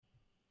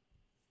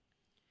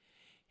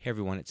Hey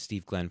everyone, it's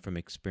Steve Glenn from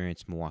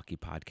Experience Milwaukee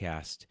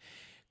Podcast.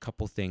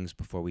 Couple things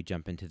before we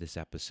jump into this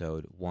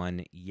episode.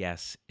 One,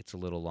 yes, it's a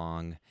little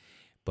long,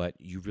 but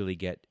you really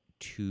get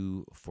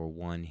 2 for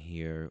 1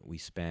 here. We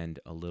spend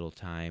a little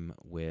time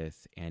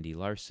with Andy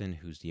Larson,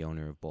 who's the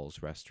owner of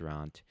Bowles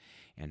Restaurant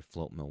and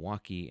Float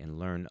Milwaukee, and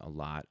learn a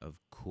lot of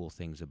cool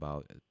things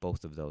about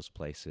both of those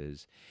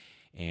places.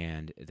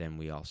 And then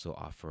we also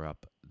offer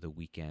up the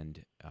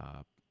weekend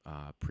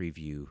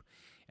preview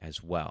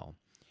as well.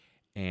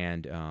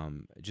 And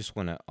just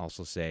want to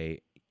also say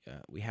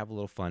we have a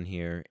little fun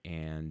here,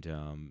 and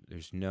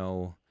there's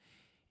no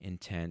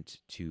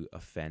intent to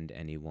offend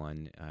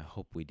anyone. I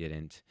hope we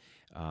didn't.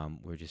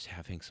 We're just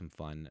having some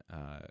fun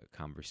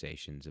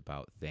conversations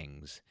about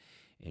things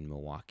in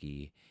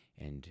Milwaukee,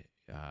 and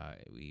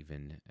we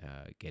even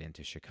get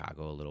into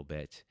Chicago a little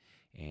bit,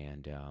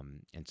 and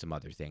some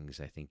other things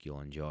I think you'll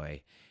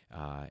enjoy.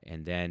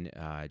 And then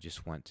I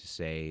just want to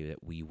say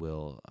that we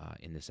will,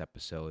 in this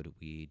episode,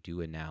 we do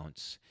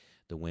announce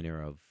the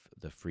winner of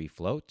the free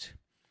float.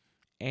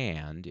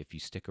 And if you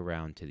stick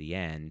around to the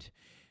end,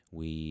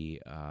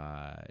 we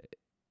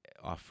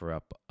offer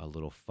up a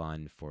little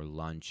fun for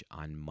lunch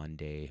on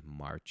Monday,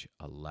 March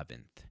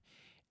 11th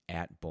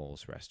at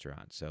Bowles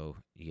Restaurant. So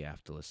you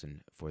have to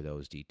listen for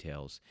those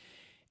details.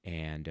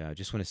 And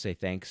just want to say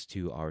thanks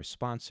to our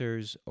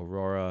sponsors,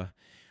 Aurora,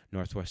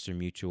 Northwestern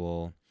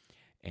Mutual,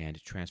 and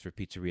Transfer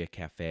Pizzeria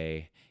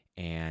Cafe.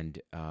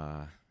 And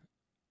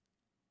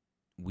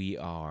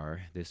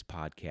this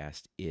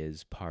podcast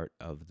is part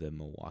of the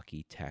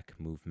Milwaukee Tech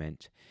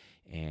movement,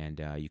 and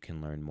you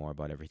can learn more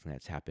about everything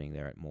that's happening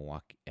there at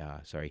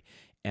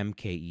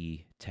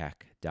mketech.org,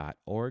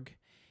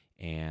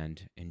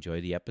 and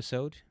enjoy the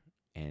episode.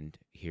 And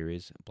here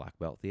is Black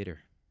Belt Theater.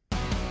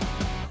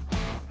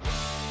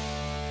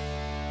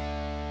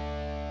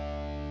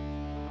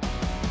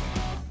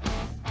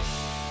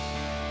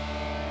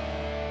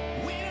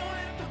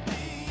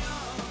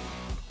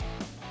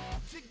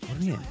 What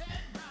do we have?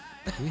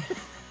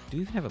 Do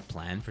we even have a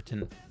plan for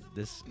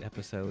this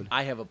episode?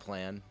 I have a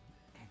plan,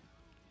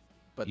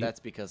 but that's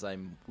because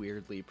I'm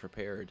weirdly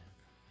prepared.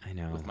 I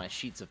know. With my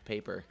sheets of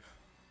paper.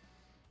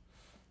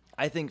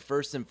 I think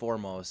first and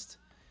foremost,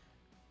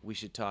 we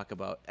should talk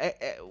about...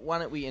 why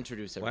don't we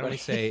introduce everybody? Why don't we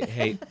say,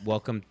 hey,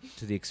 welcome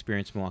to the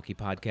Experience Milwaukee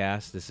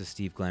Podcast. This is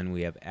Steve Glenn.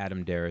 We have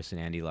Adam Darris and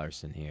Andy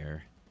Larson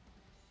here.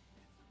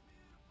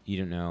 You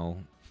don't know.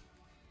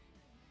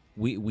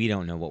 We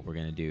don't know what we're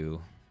going to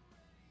do.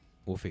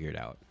 We'll figure it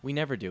out. We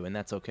never do, and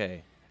that's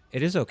okay.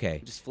 It is okay.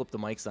 We just flip the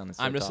mics on and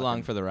start I'm just talking.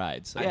 along for the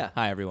ride. So Yeah.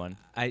 Hi, everyone.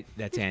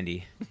 That's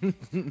Andy.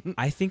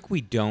 I think we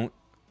do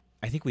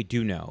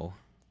know.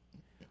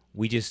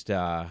 We just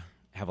have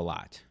a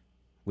lot.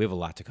 We have a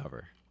lot to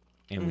cover.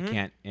 And we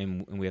can't,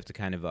 and we have to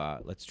kind of,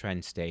 let's try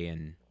and stay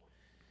in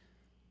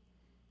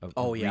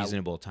a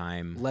reasonable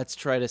time. Let's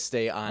try to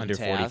stay on under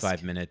task.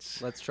 45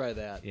 minutes. Let's try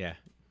that. Yeah.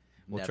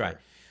 We'll Never. try.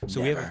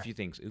 So we have a Never. few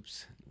things.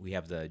 Oops. We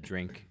have the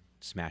drink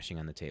smashing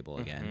on the table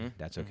again.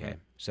 That's okay.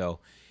 So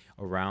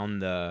around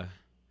the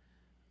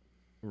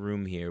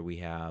room here,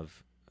 you have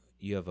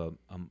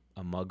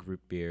a mug root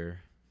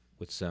beer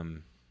with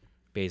some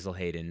Basil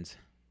Hayden's.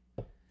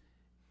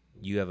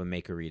 You have a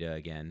Makerita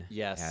again,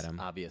 Yes, Adam.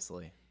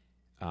 obviously.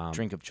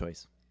 Drink of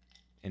choice.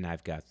 And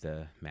I've got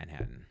the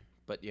Manhattan.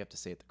 But you have to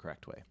say it the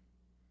correct way.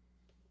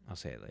 I'll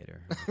say it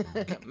later.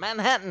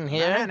 Manhattan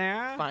here.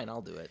 Manhattan. Fine,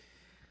 I'll do it.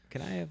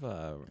 Can I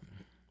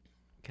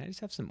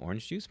just have some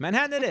orange juice?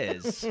 Manhattan it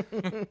is.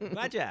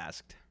 Glad you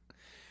asked.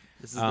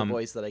 This is the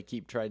voice that I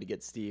keep trying to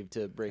get Steve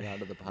to bring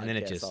onto the podcast. And then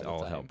it just all all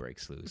the time. hell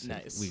breaks loose.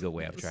 Nice. We go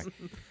way off track.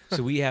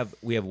 So we have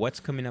what's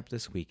coming up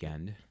this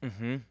weekend.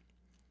 Mm-hmm.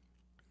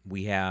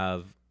 We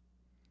have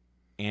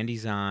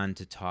Andy's on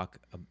to talk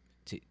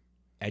to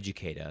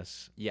educate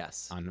us.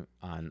 Yes. On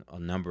a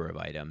number of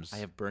items. I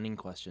have burning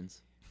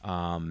questions.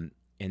 And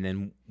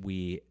then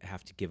we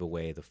have to give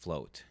away the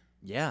float.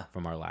 Yeah.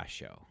 From our last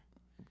show.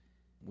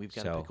 We've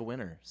got to pick a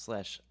winner. /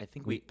 I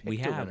think we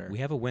picked a winner. We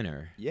have a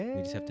winner. Yeah.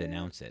 We just have to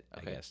announce it,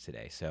 Okay. I guess,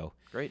 today. So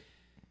Great.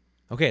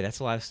 okay, that's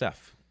a lot of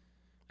stuff.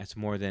 That's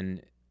more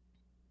than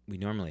we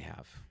normally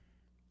have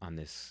on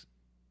this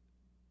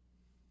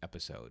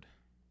episode.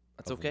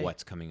 That's of okay.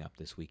 What's coming up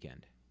this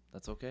weekend?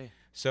 That's okay.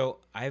 So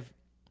I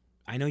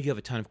know you have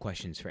a ton of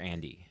questions for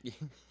Andy,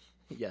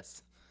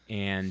 Yes.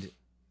 and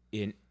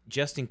in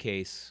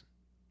case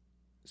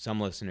some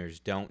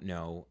listeners don't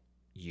know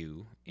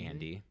you,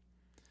 Andy.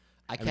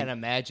 I can't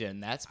imagine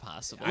that's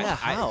possible. Yeah,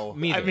 how?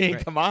 Me I neither, mean,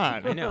 right? come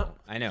on. I know.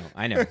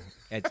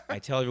 I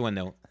tell everyone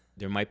though,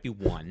 there might be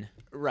one.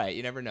 Right,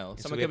 you never know.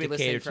 so Someone we could be have to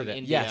cater listening to from that.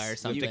 India Yes, or you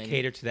something. You have to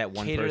cater to that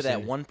one Cater person. to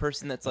that one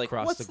person that's like,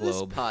 across what's the this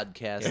globe."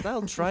 podcast?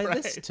 I'll try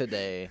this Right.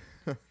 today.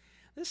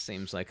 This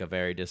seems like a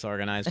very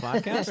disorganized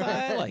podcast.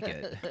 I like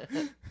it.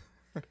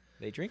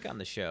 They drink on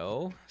the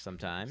show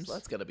sometimes. So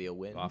that's got to be a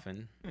win.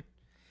 Often.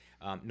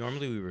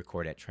 Normally we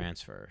record at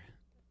Transfer,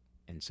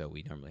 and so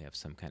we normally have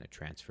some kind of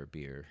transfer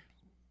beer.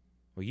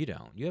 Well, you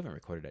don't. You haven't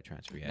recorded at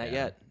Transfer yet. Not Adam.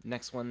 yet.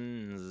 Next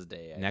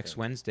Wednesday. I Next think.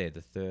 Wednesday,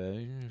 the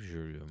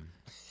 3rd.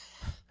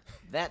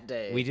 that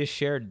day. We just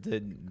shared the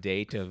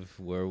date of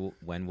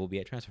when we'll be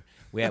at Transfer.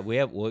 We're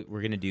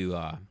gonna do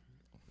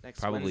Next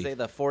probably- Wednesday,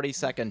 the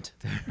 42nd.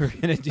 we're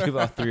gonna do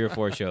about 3 or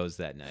 4 shows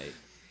that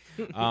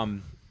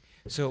night.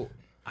 So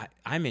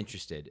I'm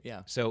interested.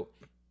 Yeah. So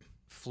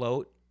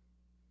float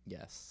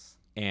Yes.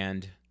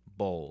 and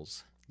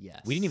bowls.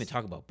 Yes. We didn't even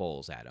talk about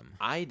bowls, Adam.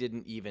 I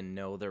didn't even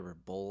know there were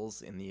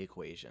bowls in the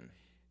equation.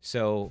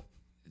 So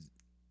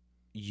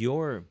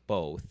you're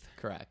both,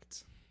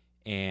 Correct.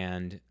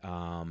 and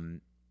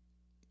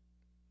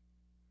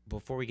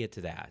before we get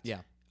to that,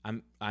 Yeah.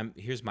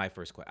 Here's my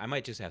first question. I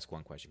might just ask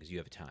one question because you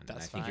have a ton, and I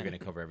That's think you're fine. going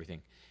to cover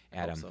everything. I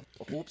Adam,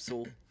 hope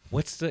so.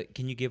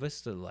 can you give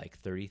us the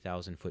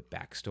 30,000 foot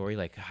backstory?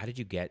 Like, how did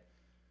you get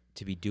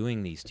to be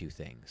doing these two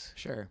things,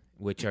 Sure.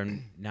 which are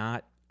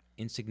not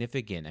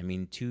insignificant? I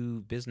mean,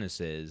 2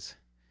 businesses,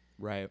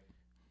 Right.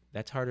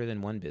 that's harder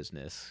than one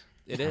business.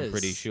 It I'm is.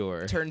 pretty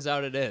sure. Turns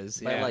out it is.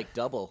 By Yeah. like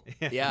double.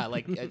 Yeah,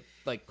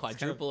 like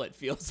quadruple it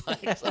feels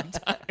like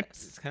sometimes.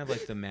 It's kind of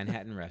like the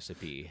Manhattan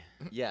recipe.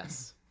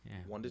 Yes. Yeah.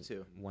 1 to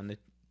 2.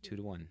 2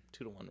 to 1.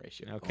 2 to 1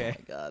 ratio. Okay. Oh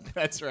my God.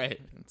 That's right.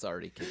 It's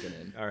already kicking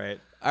in. All right.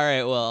 All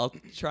right. Well, I'll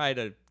try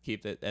to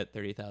keep it at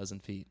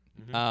 30,000 feet.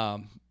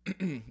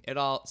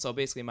 So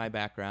basically my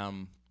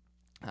background,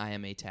 I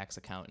am a tax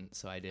accountant.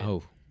 So I did.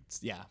 Oh,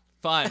 Yeah.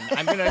 Fun.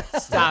 I'm going to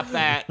stop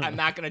that. I'm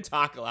not going to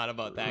talk a lot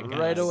about that, guys.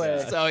 Right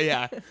away. So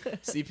yeah,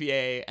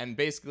 CPA. And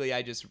basically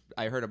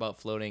I heard about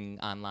floating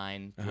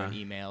online through an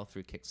email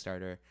through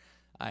Kickstarter.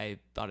 I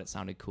thought it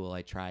sounded cool.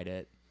 I tried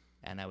it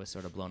and I was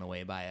sort of blown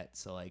away by it.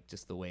 So like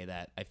just the way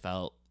that I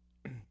felt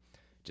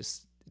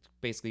just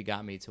basically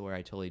got me to where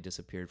I totally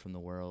disappeared from the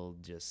world.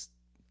 Just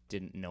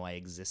didn't know I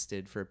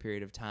existed for a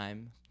period of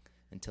time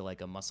until like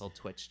a muscle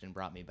twitched and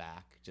brought me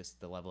back. Just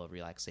the level of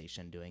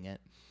relaxation doing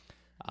it.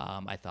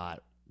 I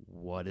thought,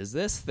 what is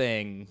this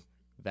thing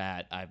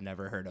that I've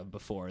never heard of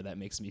before that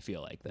makes me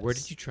feel like this? where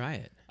did you try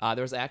it?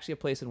 There was actually a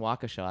place in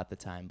Waukesha at the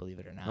time, believe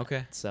it or not.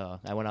 Okay. So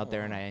I went out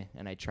there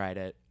and I tried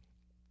it.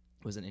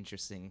 It was an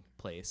interesting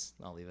place.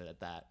 I'll leave it at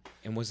that.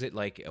 And was it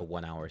like a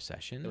 1 hour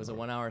session? It was a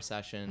 1 hour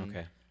session.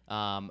 Okay.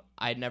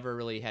 I'd never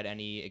really had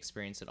any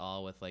experience at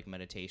all with like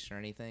meditation or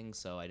anything,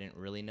 so I didn't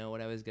really know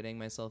what I was getting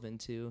myself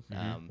into.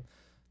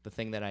 The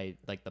thing that I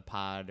like, the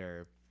pod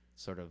or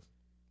sort of,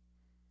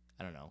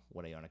 I don't know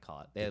what do you want to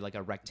call it. They had like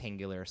a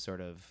rectangular sort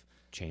of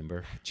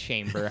chamber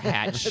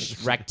hatch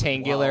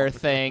rectangular Wow.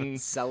 thing.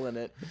 Selling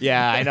it.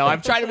 Yeah, I know.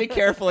 I'm trying to be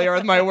careful here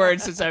with my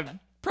words since I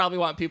probably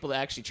want people to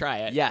actually try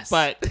it. Yes.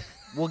 But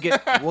We'll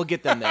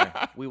get them there.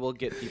 We will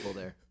get people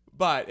there.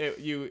 But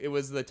it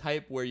was the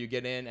type where you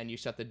get in and you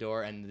shut the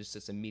door and there's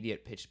this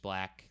immediate pitch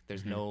black.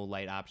 There's no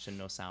light option,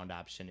 no sound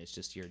option. It's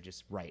just you're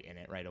just right in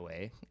it right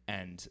away.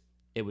 And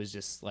it was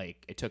just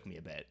like it took me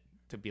a bit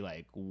to be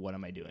like, what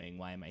am I doing?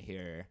 Why am I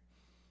here?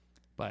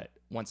 But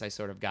once I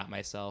sort of got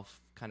myself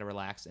kind of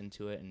relaxed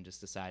into it and just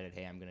decided,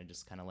 hey, I'm gonna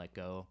just kind of let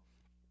go.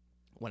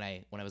 When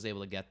I was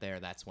able to get there,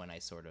 that's when I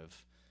sort of.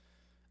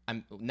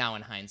 I'm now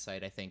in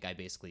hindsight, I think I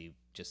basically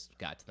just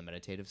got to the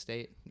meditative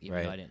state,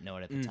 even though I didn't know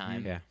it at the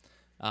time. Yeah.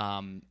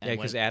 And Yeah,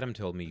 because when- Adam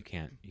told me you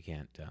can't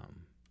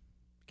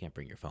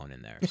bring your phone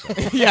in there. So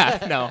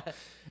yeah, no.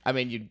 I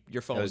mean,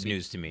 your phone that was would be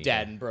news to me.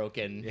 dead and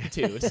broken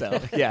too.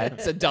 So yeah,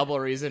 it's a double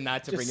reason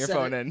not to bring your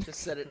phone in. Just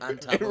set it on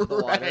top of the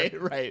water.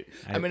 Right, right.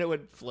 I mean, it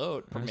would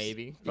float, I was-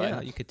 maybe. Yeah,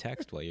 But you could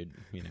text while you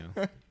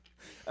know.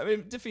 I mean,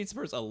 it defeats the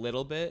purpose a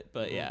little bit,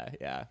 but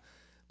yeah.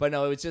 But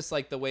no, it was just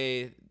like the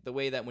way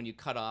that when you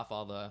cut off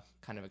all the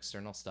kind of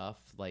external stuff,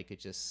 like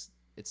it's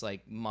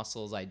like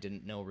muscles I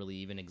didn't know really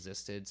even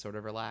existed sort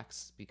of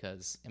relax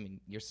because I mean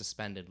you're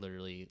suspended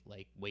literally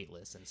like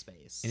weightless in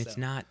space. And it's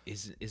So not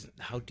is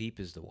how deep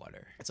is the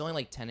water? it's only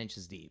like 10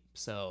 inches deep,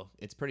 so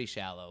it's pretty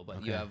shallow. But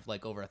you Okay. have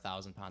like over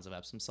 1,000 pounds of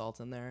Epsom salt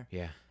in there,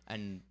 Yeah.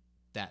 and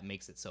that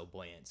makes it so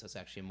buoyant. So it's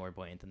actually more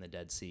buoyant than the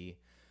Dead Sea.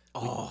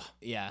 Oh,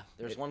 Yeah.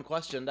 there's one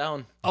question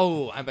down.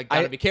 Oh, I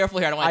gotta be careful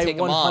here. I don't want I to take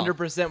them all.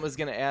 100% was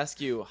going to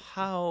ask you,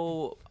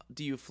 how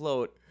do you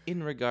float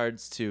in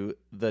regards to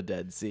the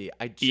Dead Sea?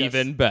 I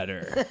just,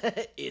 better.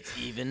 it's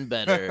even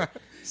better.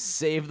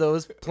 Save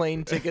those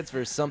plane tickets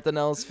for something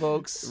else,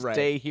 folks. Right.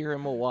 Stay here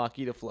in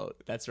Milwaukee to float.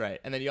 That's right.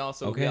 And then we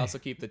Okay. also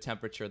keep the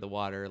temperature of the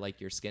water like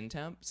your skin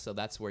temp. So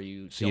that's where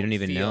you So you don't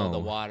even feel know. the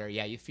water.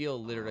 Yeah, you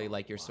feel literally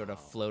like you're sort of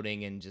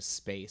floating in just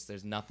space.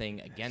 There's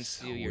nothing against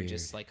so you. You're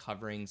just weird. like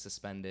hovering,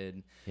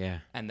 suspended. Yeah.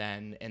 And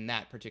then in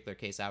that particular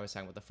case I was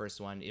talking about, the first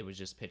one, it was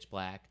just pitch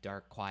black,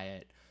 dark,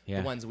 quiet.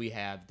 Yeah. The ones we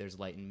have, there's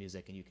light and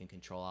music, and you can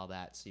control all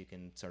that, so you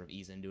can sort of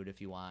ease into it if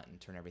you want and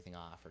turn everything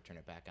off or turn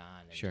it back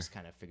on and Sure. just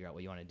kind of figure out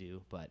what you want to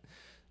do. But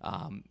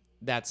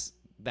that's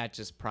that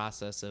just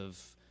process of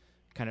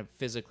kind of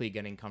physically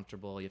getting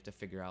comfortable. You have to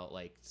figure out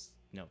like,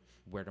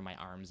 where do my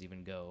arms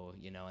even go,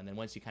 and then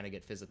once you kind of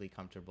get physically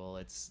comfortable,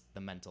 it's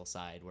the mental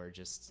side where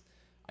just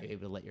are you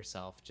able to let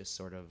yourself just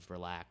sort of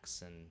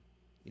relax and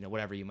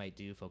whatever you might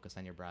do, focus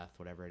on your breath,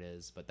 whatever it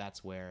is. But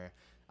that's where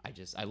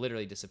I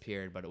literally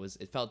disappeared, but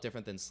it felt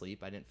different than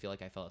sleep. I didn't feel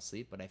like I fell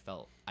asleep, but I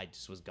felt I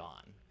just was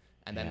gone.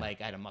 And then Yeah.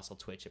 like I had a muscle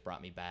twitch, it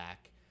brought me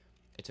back.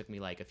 it took me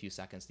like a few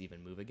seconds to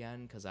even move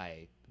again because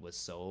I was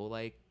so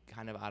like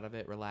kind of out of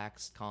it,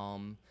 relaxed,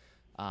 calm.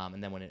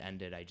 And then when it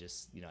ended, I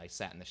just, I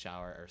sat in the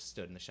shower or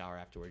stood in the shower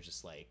afterwards,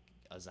 just like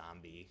a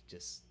zombie,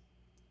 just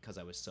because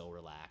I was so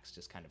relaxed,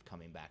 just kind of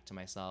coming back to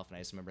myself. And I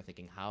just remember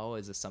thinking, how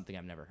is this something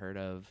I've never heard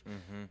of?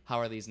 Mm-hmm. How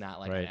are these not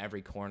like Right. in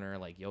every corner,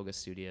 like yoga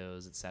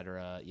studios,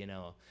 etc.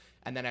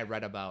 And then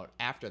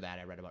after that,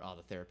 I read about all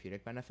the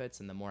therapeutic benefits.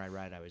 And the more I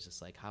read, I was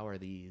just like, how are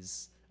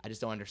these? I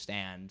just don't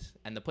understand.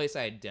 And the place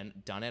I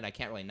had done it, I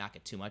can't really knock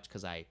it too much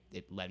because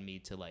it led me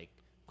to like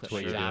quit What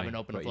my you're job doing, and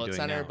open a what you're float doing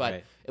center. now, But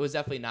right. it was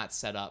definitely not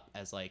set up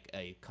as like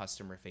a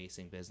customer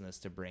facing business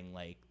to bring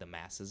like the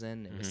masses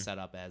in. It was set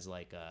up as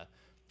like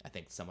I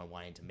think someone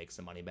wanting to make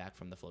some money back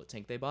from the float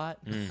tank they bought.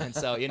 And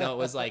so, it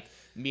was like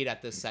meet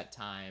at this set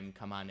time,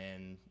 come on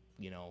in,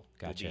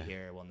 Gotcha. we'll be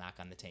here, we'll knock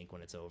on the tank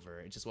when it's over.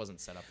 It just wasn't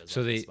set up as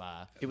So like a they-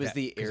 spa. It was That-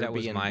 the 'cause that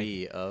was my-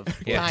 Airbnb of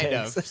Yeah. Kind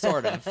of, tanks.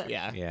 sort of,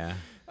 yeah. Yeah.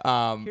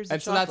 Here's the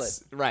And so chocolate.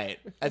 that's right.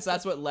 And so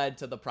that's what led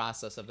to the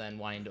process of then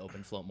wanting to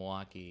open Float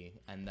Milwaukee,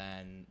 and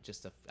then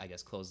just to, I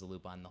guess, close the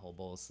loop on the whole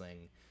bowls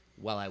thing.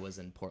 While I was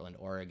in Portland,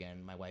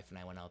 Oregon, my wife and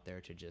I went out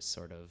there to just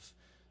sort of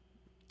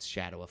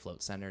shadow a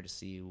float center to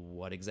see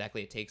what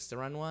exactly it takes to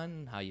run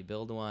one, how you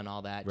build one,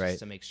 all that, Right. just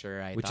to make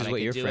sure I Which thought is I what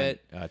could your do friend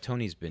it.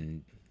 Tony's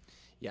been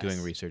Yes.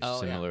 doing research Oh,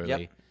 yeah. similarly.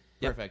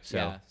 Yep. Perfect. So-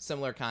 Yeah,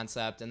 similar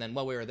concept. And then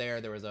while we were there,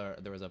 there was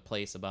a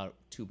place about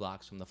 2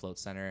 blocks from the float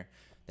center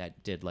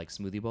that did like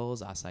smoothie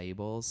bowls, acai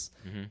bowls,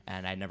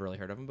 and I'd never really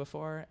heard of them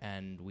before.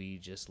 And we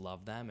just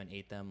loved them and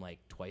ate them like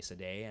twice a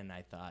day. And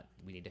I thought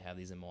we need to have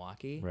these in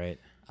Milwaukee. Right.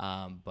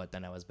 But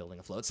then I was building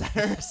a float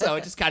center, so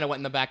it just kind of went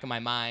in the back of my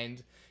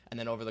mind. And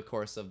then over the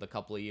course of the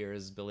couple of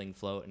years building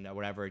float and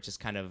whatever, it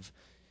just kind of,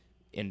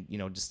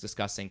 just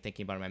discussing,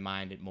 thinking about it in my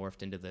mind, it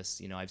morphed into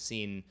this. I've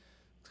seen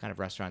kind of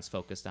restaurants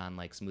focused on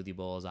like smoothie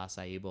bowls,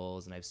 acai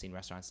bowls, and I've seen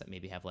restaurants that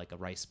maybe have like a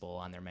rice bowl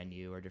on their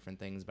menu or different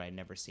things, but I'd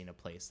never seen a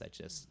place that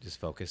just Just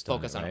focused on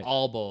on it, right?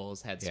 all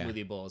bowls, had Yeah.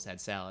 smoothie bowls, had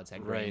salads,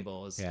 had grain Right.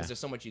 bowls, Yeah. because there's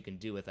so much you can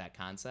do with that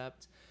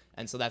concept.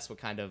 And so that's what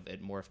kind of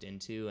it morphed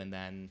into. And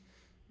then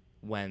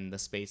when the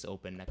space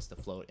opened next to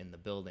Float in the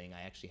building,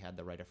 I actually had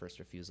the right of first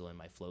refusal in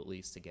my float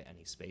lease to get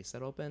any space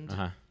that opened.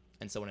 Uh-huh.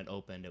 And so when it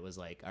opened, it was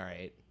like, all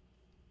right,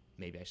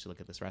 maybe I should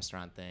look at this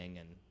restaurant thing.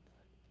 And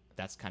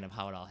that's kind of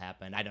how it all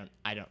happened. I don't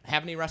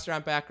have any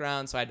restaurant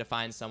background, so I had to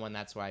find someone.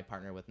 That's why I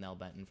partnered with Nell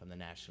Benton from the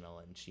National,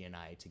 and she and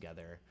I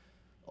together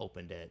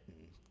opened it and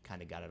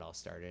kind of got it all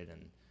started.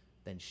 And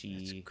then That's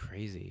she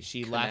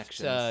crazy. left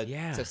Connections.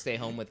 Yeah. to stay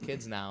home with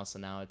kids now, so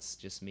now it's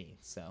just me.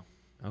 So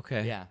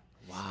Okay. yeah,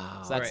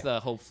 Wow. so that's Right. the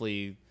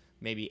hopefully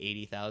maybe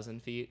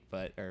 80,000 feet,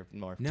 or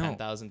more, No.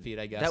 10,000 feet,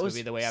 I guess That would was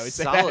be the way I would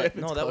say solid. that. if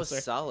No, it's that was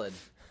closer. solid.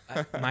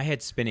 My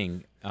head's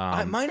spinning.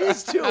 Mine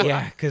is too.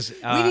 Yeah, because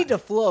We need to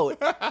float.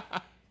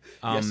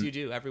 Yes, you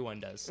do. Everyone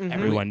does. Mm-hmm.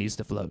 Everyone needs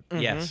to float.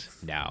 Yes.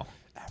 No.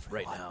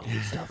 Right now.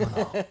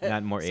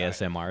 Not more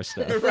ASMR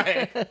stuff.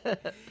 Right.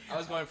 I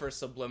was going for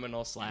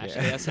subliminal /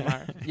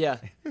 ASMR. Yeah.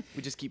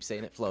 We just keep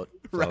saying it float.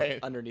 Right.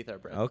 Underneath our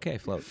breath. Okay,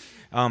 float.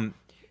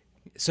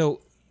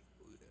 So,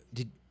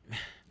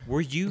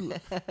 were you?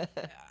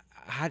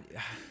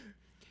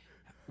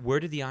 Where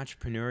did the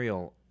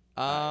entrepreneurial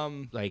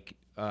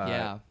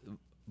Yeah.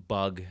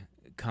 bug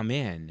come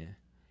in?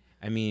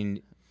 I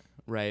mean,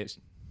 Right.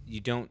 you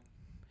don't.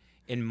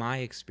 In my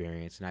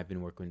experience, and I've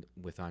been working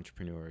with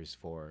entrepreneurs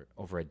for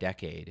over a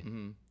decade,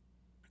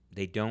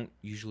 they don't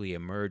usually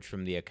emerge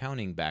from the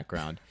accounting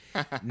background.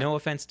 No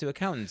offense to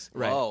accountants.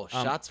 Oh,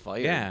 shots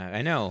fired. Yeah,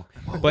 I know,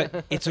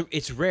 but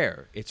it's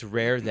rare. It's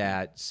rare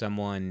that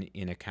someone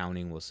in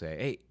accounting will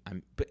say,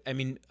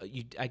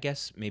 "Hey, I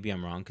guess maybe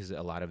I'm wrong because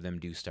a lot of them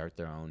do start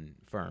their own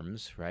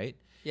firms, right?"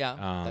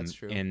 Yeah, that's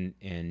true.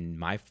 And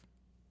my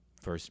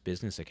first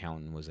business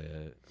accountant was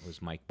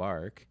Mike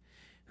Bark,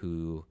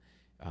 who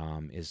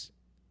is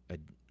a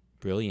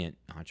brilliant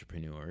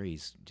entrepreneur.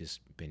 He's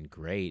just been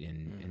great,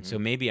 and so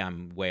maybe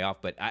I'm way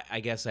off, but I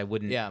guess I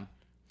wouldn't. Yeah.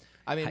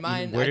 I mean,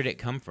 mine. Where did it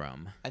come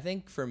from? I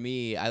think for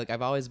me,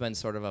 I've always been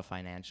sort of a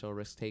financial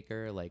risk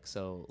taker. Like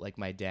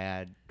my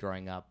dad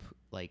growing up,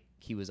 like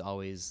he was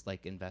always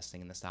like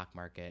investing in the stock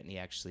market, and he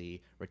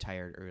actually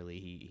retired early.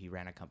 He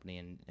ran a company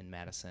in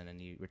Madison,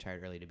 and he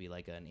retired early to be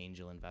like an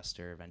angel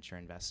investor, venture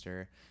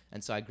investor.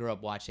 And so I grew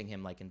up watching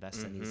him like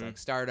invest in these like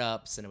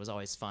startups, and it was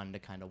always fun to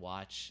kind of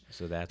watch.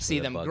 So that's See where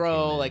the them bug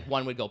grow. came in. Like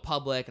one would go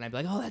public, and I'd be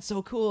like, "Oh, that's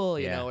so cool,"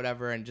 you Yeah. know,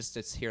 whatever. And just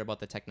to hear about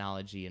the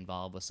technology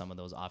involved with some of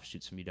those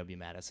offshoots from UW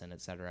Madison,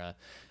 et cetera.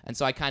 And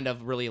so I kind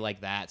of really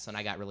like that. So and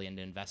I got really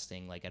into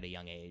investing like at a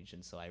young age,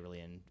 and so I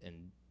really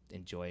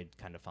enjoyed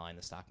kind of following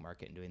the stock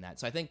market and doing that.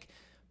 So I think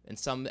in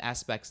some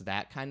aspects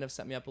that kind of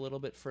set me up a little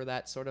bit for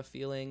that sort of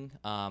feeling.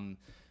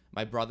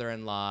 My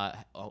brother-in-law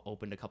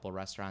opened a couple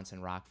restaurants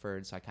in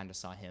Rockford, so I kind of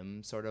saw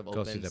him sort of Go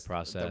open through the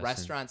process the and-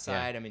 restaurant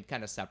side. yeah. I mean,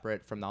 kind of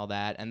separate from all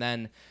that. And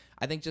then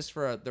I think just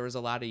there was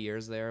a lot of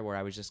years there where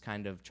I was just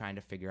kind of trying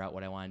to figure out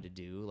what I wanted to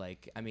do.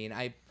 Like, I mean,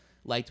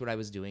 liked what I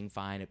was doing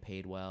fine. It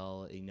paid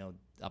well,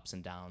 ups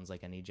and downs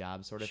like any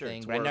job sort of Sure, thing.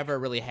 it's But I work. never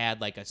really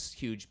had like a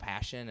huge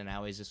passion, and I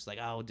always just like,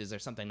 oh, is there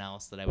something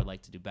else that I would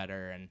like to do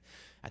better? And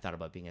I thought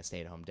about being a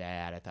stay-at-home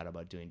dad. I thought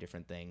about doing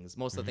different things.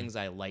 Most of the things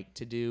I like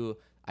to do,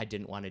 I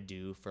didn't want to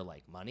do for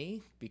like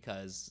money,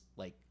 because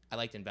like I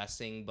liked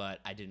investing,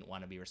 but I didn't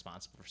want to be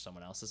responsible for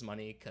someone else's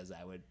money because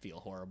I would feel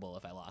horrible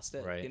if I lost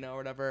it, Right. or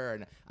whatever.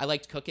 And I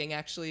liked cooking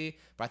actually,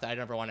 but I thought I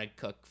never want to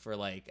cook for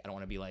like, I don't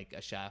want to be like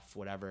a chef,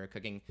 whatever,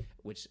 cooking,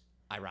 which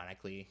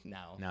ironically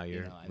now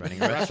you're I'm running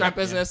in a a restaurant, restaurant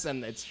business,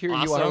 and it's Here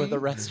awesome. you are with a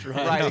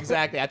restaurant. Right,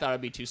 exactly. I thought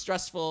it'd be too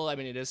stressful. I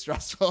mean, it is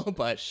stressful,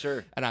 but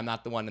Sure. and I'm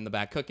not the one in the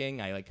back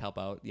cooking. I like help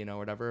out,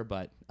 whatever,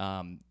 but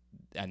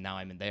and now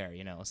I'm in there,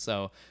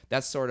 so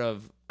that's sort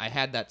of, I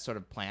had that sort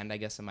of planned, I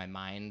guess, in my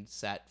mind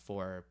set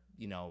for,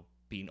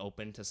 being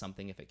open to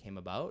something if it came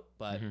about.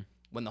 But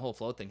when the whole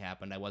float thing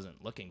happened, I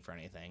wasn't looking for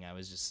anything. I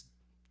was just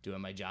doing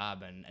my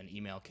job, and an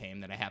email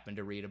came that I happened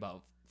to read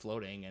about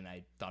floating, and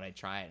I thought I'd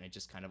try it, and it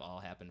just kind of all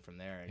happened from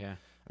there. And Yeah.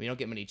 I mean, you don't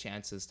get many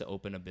chances to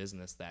open a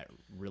business that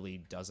really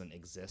doesn't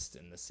exist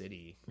in the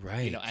city,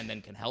 Right. and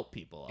then can help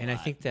people a And I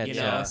lot, think that's,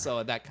 Yeah.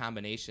 so that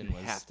combination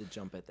was Have to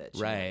jump at that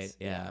chance. right.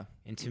 Yeah.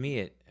 And to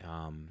me,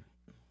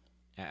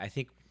 I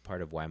think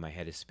part of why my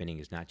head is spinning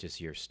is not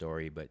just your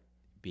story, but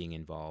being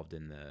involved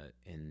in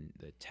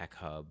the Tech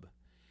Hub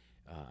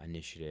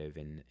initiative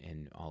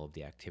and all of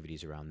the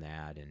activities around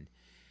that. And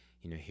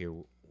here,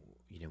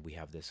 we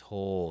have this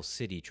whole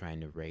city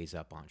trying to raise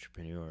up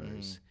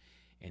entrepreneurs,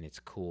 and it's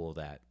cool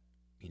that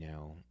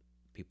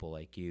people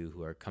like you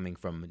who are coming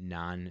from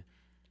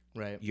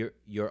Right.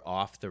 you're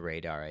off the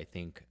radar. I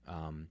think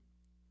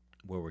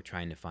where we're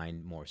trying to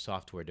find more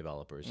software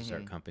developers to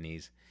start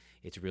companies.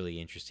 It's really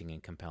interesting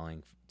and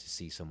compelling to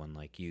see someone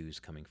like you who's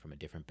coming from a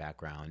different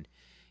background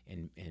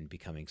and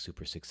becoming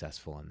super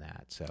successful in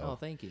that. So Oh,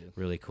 thank you.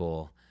 really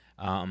cool.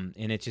 And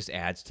it just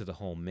adds to the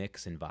whole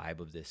mix and vibe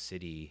of this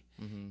city.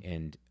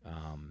 And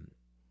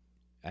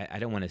I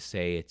don't want to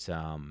say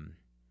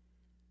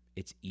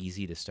it's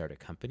easy to start a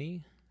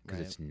company, because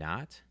Right. it's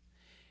not.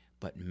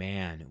 But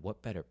man,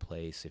 what better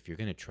place if you're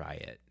going to try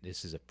it?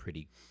 This is a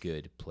pretty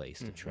good place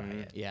to try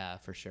it. Yeah,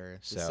 for sure.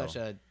 It's So- such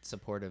a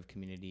supportive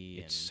community.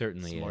 It And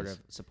certainly is.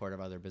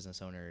 supportive other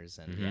business owners,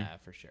 and yeah,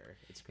 for sure,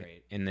 it's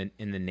great. And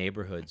the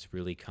neighborhoods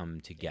really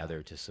come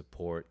together to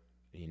support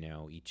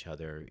each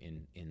other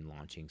in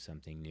launching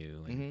something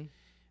new. And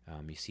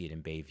you see it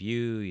in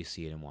Bayview, you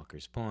see it in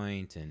Walker's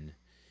Point, and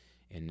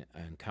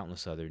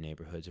countless other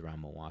neighborhoods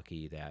around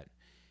Milwaukee that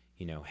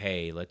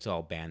hey, let's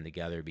all band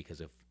together, because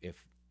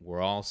if we're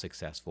all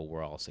successful,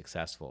 we're all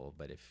successful.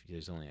 But if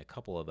there's only a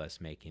couple of us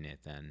making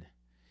it, then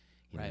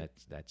Right.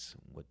 that's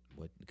what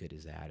good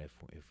is that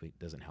if it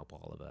doesn't help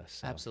all of us.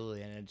 So.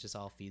 Absolutely, and it just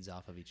all feeds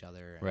off of each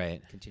other, and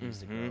Right. continues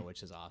to grow,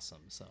 which is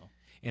awesome. So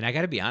And I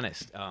got to be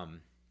honest,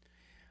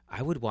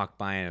 I would walk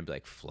by and I'd be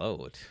like,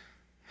 float.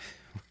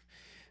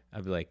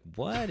 I'd be like,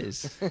 what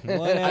is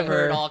whatever. I've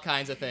heard all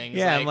kinds of things.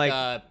 Yeah, I'm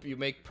like you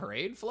make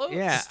parade floats.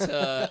 Yeah.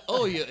 To,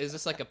 is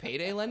this like a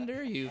payday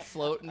lender? You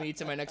float me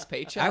to my next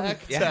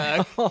paycheck.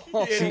 yeah.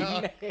 You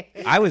know?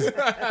 I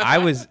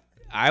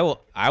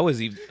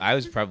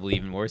was probably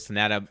even worse than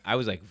that. I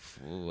was like,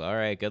 all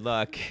right, good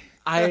luck.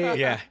 I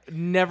Yeah.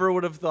 never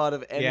would have thought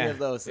of any Yeah. of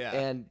those. Yeah.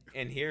 And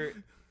And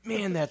here,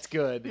 man, that's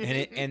good.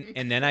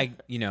 and then I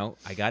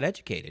got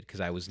educated, because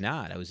I was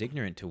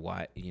ignorant to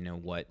what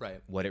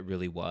Right. what it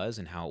really was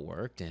and how it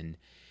worked. And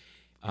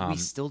we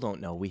still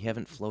don't know. We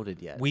haven't floated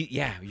yet.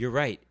 you're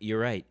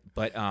right.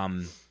 But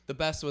The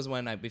best was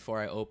before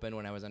I opened,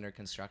 when I was under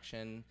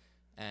construction,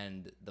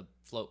 and the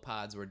float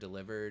pods were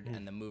delivered,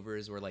 and the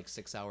movers were like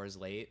 6 hours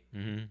late,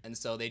 and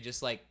so they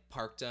just like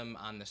parked them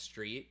on the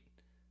street,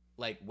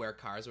 like where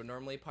cars would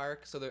normally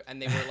park. So they were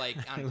like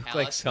on looked pallets,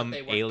 like but some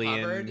they weren't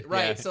alien- covered.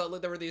 Right. yeah. So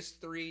there were these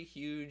 3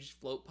 huge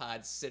float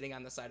pods sitting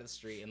on the side of the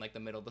street in like the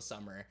middle of the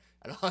summer,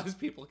 and all these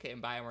people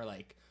came by and were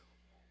like,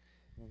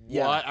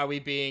 Yeah. what, are we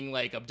being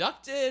like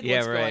abducted? Yeah,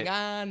 What's right. going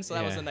on? So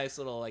that was Yeah. a nice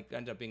little, like,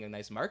 ended up being a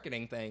nice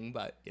marketing thing,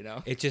 but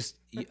it just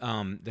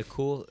the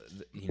cool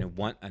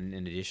an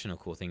additional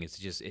cool thing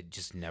is it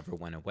just never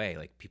went away.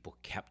 Like, people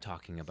kept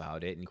talking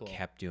about it and Cool.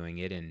 kept doing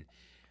it. And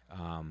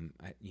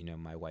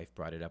my wife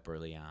brought it up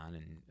early on,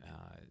 and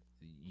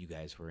you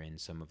guys were in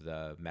some of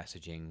the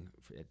messaging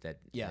that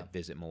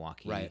Visit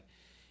Milwaukee Right.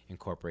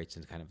 incorporates,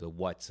 in kind of the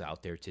what's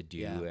out there to do.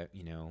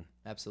 Yeah.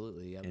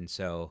 Absolutely. Yep. And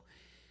so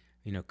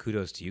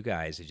kudos to you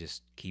guys to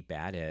just keep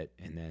at it,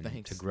 and then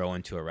Thanks. to grow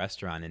into a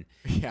restaurant, and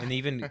Yeah. and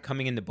even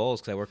coming into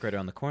Bowls, because I work right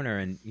around the corner,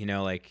 and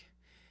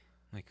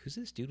like, who's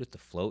this dude with the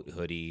float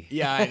hoodie?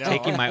 Yeah, I know.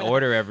 Taking my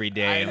order every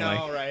day. I know, I'm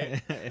like,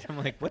 right? and I'm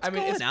like, what's I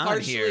mean, going it's on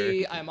partially,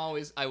 here?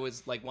 I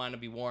was like, wanting to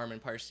be warm,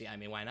 and partially, I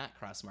mean, why not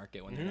cross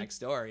market when they're next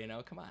door?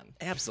 Come on.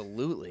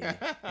 Absolutely.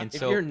 And If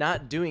so you're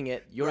not doing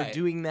it, you're Right.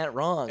 doing that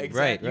wrong.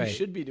 Exactly. You Right.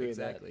 should be doing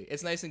Exactly.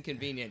 It's nice and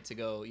convenient to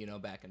go,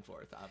 back and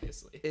forth,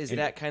 obviously. that. Is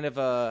that kind of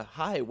a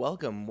hi,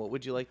 welcome? What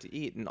would you like to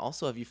eat? And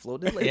also, have you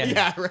floated lately?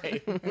 Yeah. Yeah,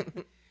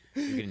 right.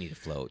 You're gonna need a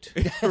float.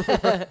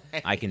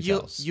 I can You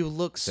tell. you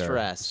look sir,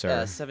 stressed. sir,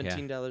 yeah.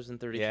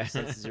 $17.33 Yeah.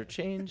 is your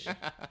change.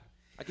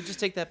 I could just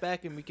take that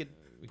back and we could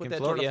put can that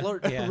float toward a ya.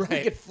 float. Yeah. We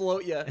could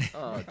float you.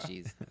 Oh,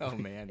 jeez. Oh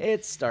man.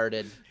 It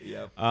started.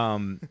 Yep.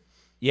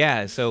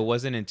 Yeah, so it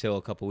wasn't until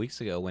a couple weeks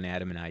ago when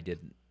Adam and I did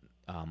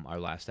our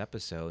last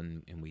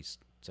episode and we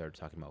started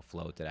talking about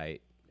float that I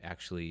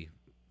actually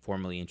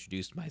formally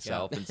introduced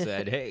myself and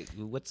said, "Hey,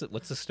 what's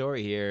the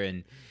story here?"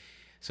 And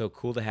so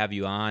cool to have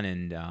you on.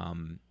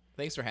 And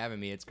Thanks for having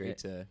me. It's great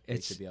to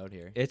be out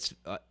here. it's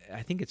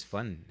I think it's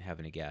fun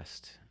having a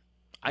guest.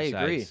 I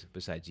agree.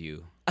 Besides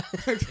you.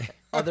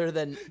 Other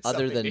than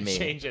Something to me.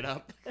 change it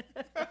up.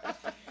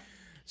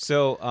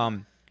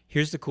 So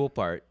here's the cool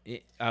part.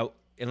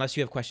 Unless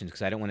you have questions,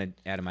 because I don't want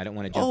to, Adam. I don't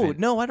want to jump Oh, in.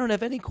 no, I don't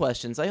have any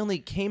questions. I only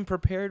came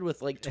prepared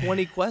with like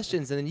 20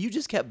 questions, and then you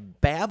just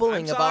kept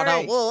babbling I'm about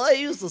sorry. how, well, I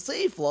use the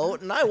sea float,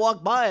 and I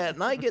walk by it,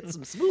 and I get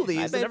some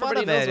smoothies, and made fun everybody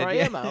of knows it, where I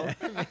yeah. am out.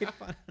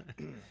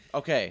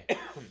 Okay.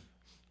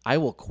 I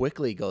will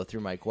quickly go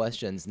through my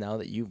questions now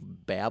that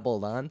you've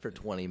babbled on for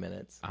 20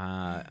 minutes.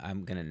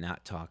 I'm gonna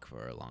not talk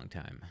for a long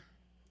time.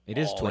 It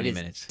is Oh, 20 it is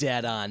minutes.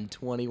 dead on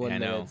 21 I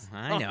know. minutes.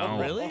 I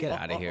know. Really? Get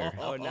out of here.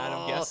 Oh, not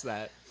have guessed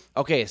that.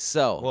 Okay,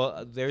 so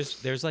Well,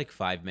 there's like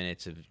 5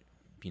 minutes of,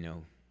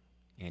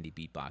 Andy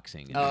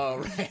beatboxing. And Oh,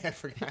 right. I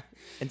forgot.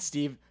 and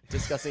Steve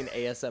discussing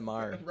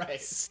ASMR.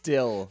 Right.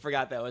 Still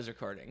Forgot that was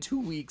recording. 2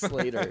 weeks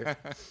later.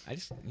 I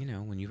just,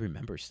 when you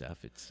remember stuff,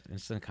 it's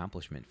an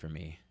accomplishment for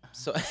me.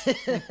 So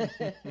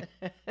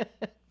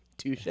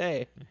touche.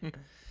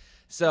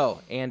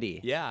 So, Andy.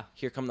 Yeah.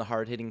 Here come the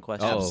hard-hitting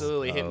questions.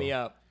 Absolutely. Hit me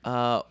up.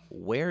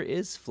 Where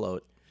is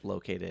Float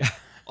located?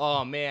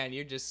 Oh man,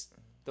 you're just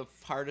the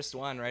hardest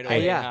one right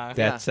away. yeah. huh?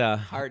 That's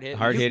Hard-hitting.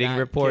 hard-hitting Not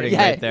reporting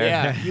kidding. right there.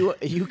 Yeah.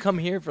 you come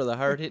here for the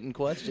hard-hitting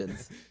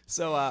questions.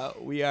 So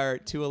we are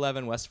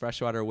 211 West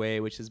Freshwater Way,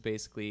 which is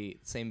basically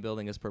same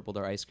building as Purple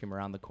Door Ice Cream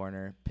around the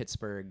corner.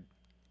 Pittsburgh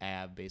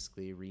Ave,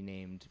 basically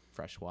renamed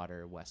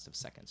Freshwater west of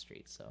 2nd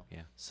Street. So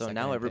Yeah. So Second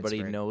now in everybody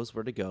Pittsburgh. knows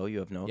where to go. You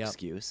have no Yep.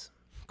 excuse.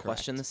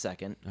 Question the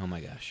second. Oh my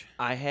gosh.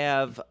 I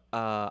have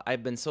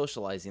I've been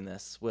socializing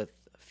this with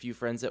a few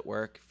friends at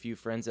work, a few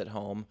friends at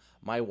home,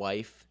 my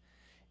wife,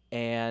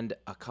 and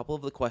a couple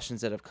of the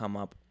questions that have come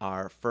up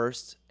are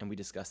first, and we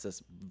discussed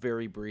this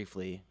very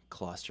briefly,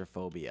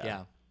 claustrophobia.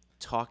 Yeah.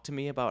 Talk to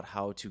me about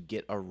how to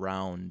get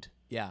around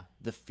yeah.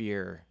 the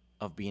fear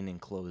of being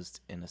enclosed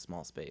in a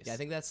small space. Yeah, I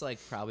think that's like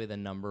probably the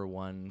number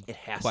one It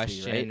has to be,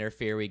 question right? or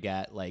fear we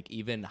get, like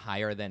even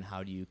higher than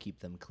how do you keep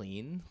them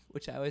clean,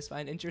 which I always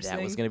find interesting.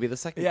 that was going to be the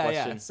second yeah,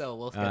 question. yeah. So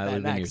we'll get That that would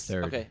have been your next.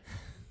 third. Okay.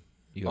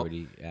 You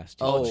already asked.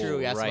 Oh, yours. true.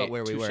 You asked about right.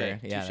 where we Touche, were.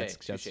 Yeah, touche,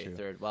 that's touche, true.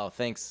 Third. Wow,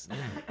 thanks.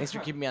 Thanks for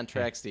keeping me on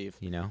track, Steve.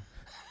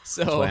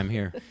 So That's why I'm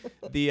here.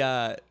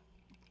 the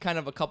kind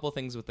of a couple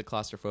things with the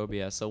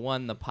claustrophobia. So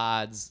one, the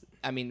pods.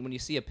 I mean, when you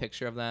see a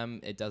picture of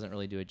them, it doesn't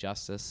really do it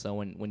justice. So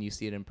when you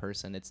see it in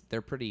person,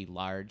 they're pretty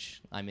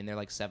large. I mean, they're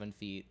like 7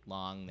 feet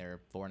long.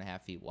 They're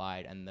 4.5 feet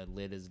wide, and the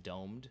lid is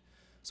domed.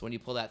 So when you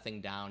pull that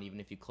thing down,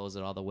 even if you close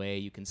it all the way,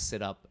 you can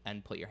sit up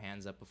and put your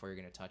hands up before you're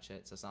going to touch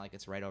it. So it's not like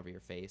it's right over your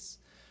face.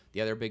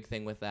 The other big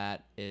thing with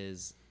that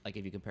is, like,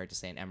 if you compare it to,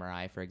 say, an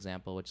MRI, for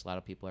example, which a lot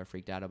of people are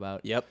freaked out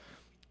about. Yep.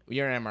 When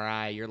you're an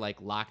MRI, you're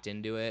like locked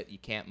into it. You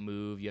can't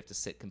move. You have to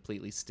sit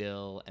completely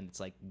still, and it's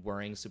like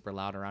whirring super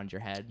loud around your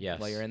head Yes.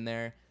 while you're in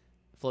there.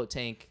 Float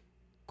tank,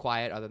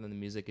 quiet other than the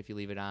music if you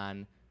leave it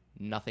on.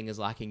 Nothing is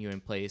locking you in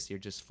place. You're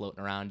just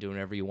floating around doing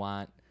whatever you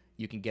want.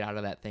 You can get out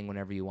of that thing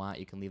whenever you want.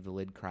 You can leave the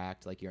lid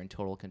cracked. Like, you're in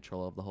total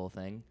control of the whole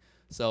thing.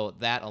 So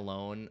that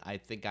alone, I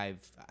think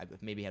I've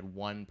maybe had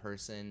one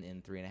person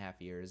in 3.5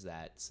 years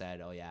that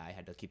said, oh, yeah, I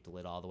had to keep the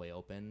lid all the way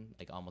open.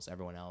 Like, almost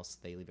everyone else,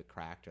 they leave it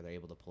cracked or they're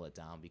able to pull it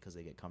down because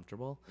they get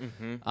comfortable.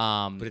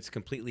 Mm-hmm. But it's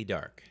completely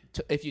dark.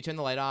 If you turn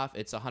the light off,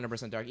 it's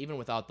 100% dark. Even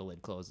without the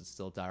lid closed, it's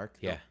still dark.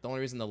 Yeah. The only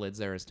reason the lid's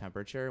there is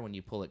temperature. When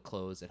you pull it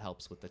closed, it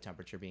helps with the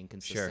temperature being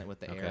consistent Sure. with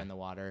the air Okay. and the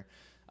water.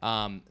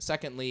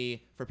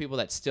 Secondly, for people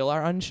that still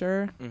are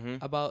unsure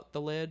about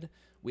the lid,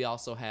 we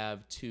also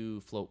have 2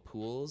 float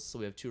pools. So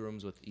we have 2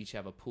 rooms with each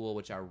have a pool,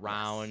 which are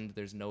round.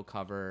 There's no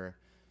cover,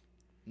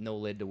 no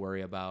lid to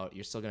worry about.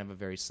 You're still going to have a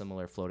very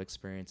similar float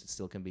experience. It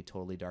still can be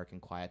totally dark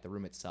and quiet. The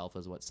room itself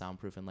is what's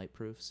soundproof and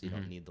lightproof, so you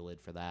don't need the lid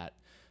for that.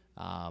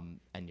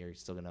 And you're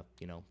still going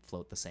to,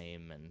 float the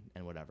same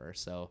and whatever.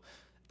 So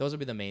those would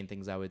be the main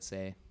things I would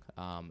say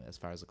as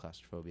far as the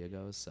claustrophobia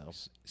goes. So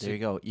There you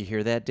go. You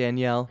hear that,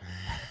 Danielle?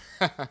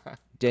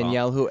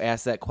 Danielle, who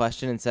asked that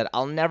question and said,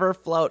 I'll never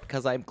float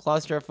because I'm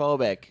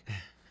claustrophobic.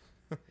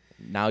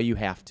 Now you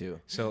have to.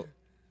 So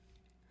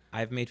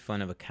I've made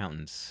fun of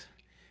accountants.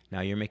 Now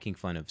you're making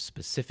fun of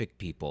specific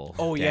people.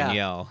 Oh,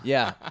 Danielle.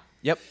 yeah.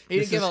 Yep. he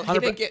This didn't, is give a, he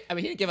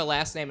 100% didn't give a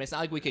last name. It's not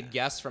like we could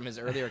guess from his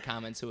earlier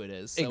comments who it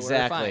is. So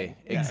Exactly. We're fine.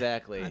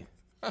 Exactly.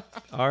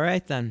 All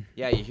right then.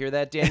 Yeah, you hear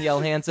that,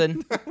 Danielle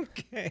Hansen?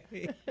 Okay.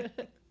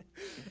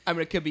 I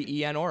mean, it could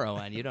be EN or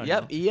ON. You don't know.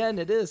 Yep, Ian,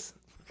 it is.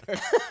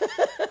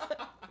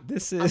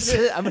 This I'm is.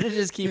 gonna, I'm gonna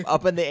just keep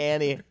upping the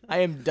ante. I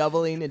am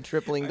doubling and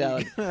tripling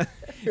down.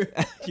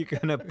 You're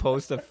gonna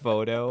post a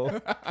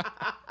photo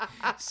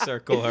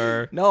Circle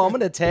her. No, I'm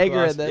gonna tag her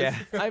in Lost- this.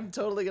 yeah. I'm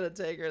totally gonna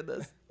tag her in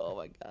this. Oh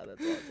my god,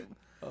 that's awesome.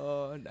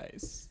 Oh,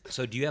 nice.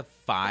 So do you have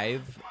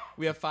 5?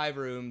 We have 5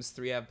 rooms.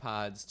 3 have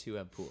pods. 2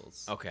 have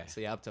pools. Okay. So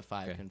yeah, up to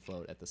 5 Okay. can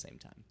float at the same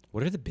time.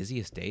 What are the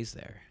busiest days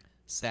there?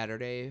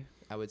 Saturday,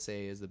 I would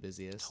say, is the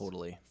busiest.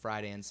 Totally.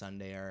 Friday and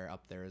Sunday are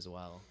up there as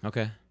well.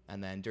 Okay.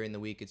 And then during the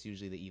week, it's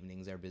usually the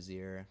evenings are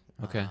busier.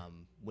 Okay.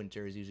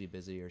 Winter is usually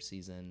busier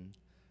season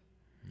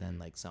than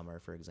like summer,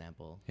 for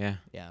example. Yeah.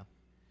 Yeah.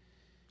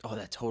 Oh,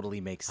 that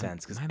totally makes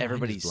sense because my mind is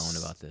everybody's blown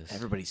about this.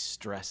 Everybody's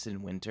stressed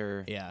in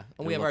winter. Yeah. They're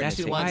And we have our looking That's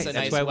 2 to why, months of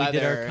that's nice why weather. we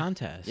did our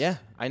contest. Yeah,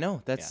 I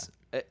know. That's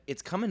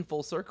it's coming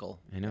full circle.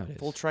 I know it is.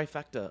 Full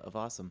trifecta of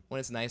awesome. When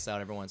it's nice out,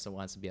 everyone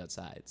wants to be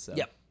outside. So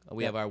Yep.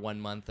 we Yep. have our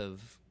 1 month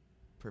of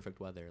perfect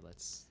weather.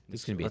 Let's. This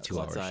is going to be a Let's go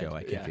 2-hour outside. show.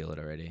 I can Yeah. feel it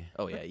already.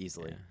 Oh yeah,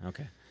 easily. Yeah.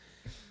 Okay.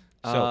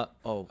 I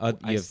you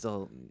have-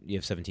 still You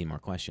have 17 more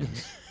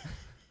questions.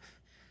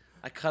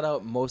 I cut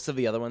out most of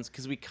the other ones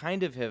because we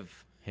kind of have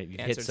You've hit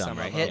Answered some. some,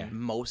 right? right? hit Yeah.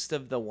 most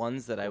of the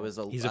ones that I was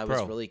He's a I was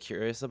pro. really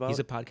curious about. He's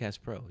a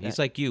podcast pro. He's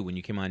Yeah. like you when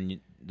you came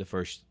on the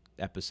first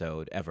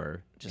episode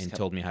ever Just and kept-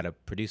 told me how to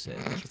produce it.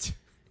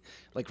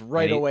 like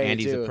right away.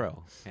 Andy's too. a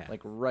pro. Yeah.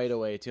 Like right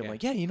away too. I'm Yeah.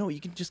 like, yeah,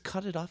 you can just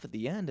cut it off at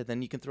the end, and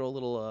then you can throw a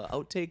little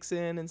outtakes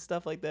in and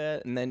stuff like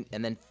that, and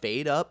then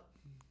fade up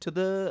to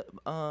the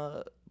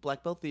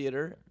Black Belt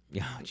Theater.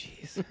 Yeah, oh,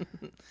 jeez.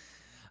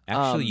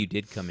 Actually, Um, you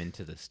did come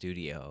into the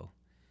studio,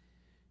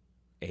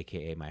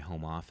 aka my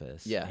home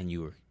office. Yeah. And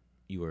you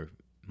were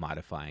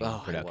modifying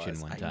Oh, production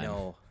one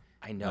time.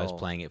 I know. I was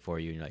playing it for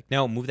you, and you're like,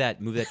 "No, move that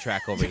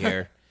track over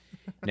here.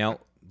 No,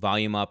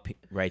 volume up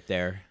right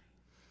there."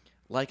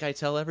 Like I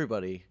tell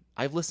everybody,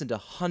 I've listened to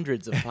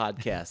hundreds of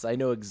podcasts. I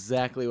know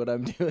exactly what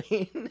I'm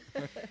doing.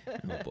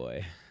 Oh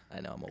boy. I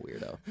know I'm a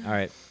weirdo. All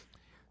right.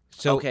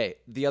 So Okay,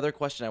 the other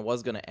question I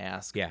was going to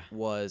ask Yeah.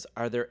 was,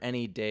 are there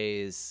any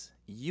days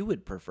you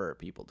would prefer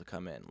people to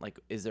come in? Like,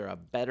 is there a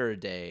better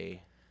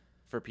day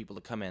for people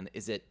to come in?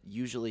 Is it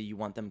usually you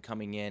want them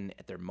coming in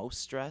at their most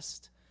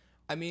stressed?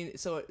 I mean,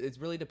 so it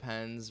really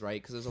depends,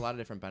 right? Because there's a lot of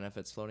different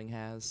benefits floating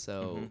has.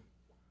 So,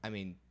 I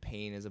mean,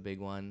 pain is a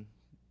big one.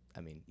 I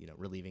mean,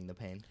 relieving the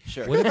pain.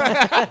 Sure.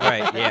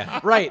 right,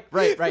 yeah. right.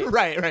 Right.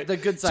 The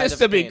good side Just of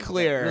to be pain.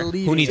 clear.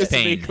 Relieving Who needs it. Just to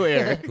be pain?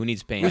 clear. Who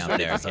needs pain out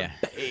there?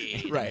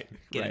 Yeah. Right.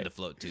 Get in right. the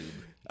float tube.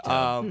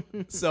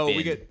 So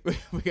we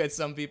bin. get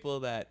some people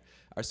that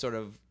are sort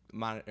of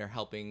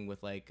helping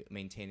with like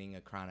maintaining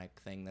a chronic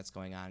thing that's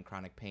going on,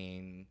 chronic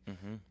pain,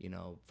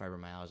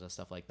 fibromyalgia,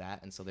 stuff like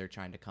that, and so they're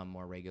trying to come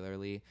more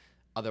regularly.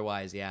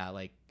 Otherwise, yeah,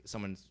 like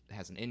someone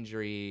has an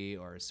injury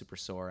or is super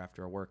sore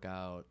after a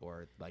workout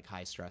or like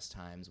high stress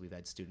times. We've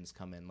had students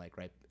come in like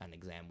right on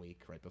exam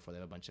week, right before they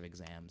have a bunch of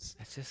exams,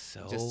 That's just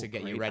so just to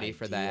get you great ready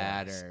for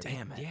that. ideas. Or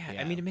Damn it. Yeah,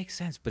 Yeah. I mean it makes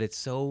sense, but it's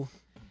so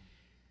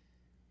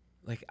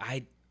like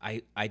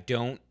I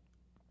don't.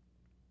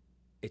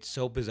 It's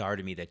so bizarre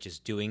to me that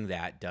just doing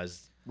that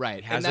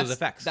Right, has and those that's-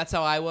 effects. That's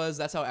how I was.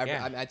 That's how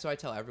Yeah. that's why I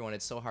tell everyone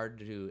it's so hard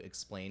to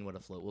explain what a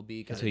float will be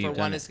because Until for you've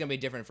one, done it's gonna be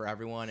different for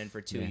everyone, and for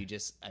two, Yeah.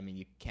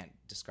 you can't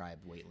describe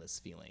weightless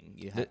feeling.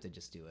 You have to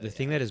just do it. The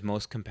thing that is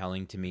most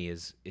compelling to me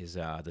is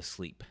the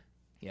sleep,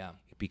 yeah,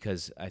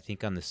 because I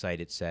think on the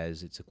site it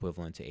says it's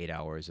equivalent to 8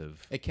 hours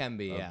of. it can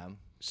be. Yeah,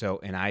 So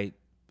and I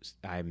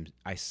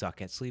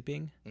suck at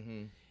sleeping,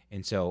 mm-hmm.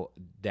 and so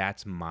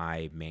that's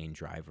my main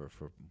driver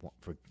for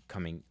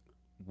coming.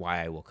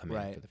 Why I will come in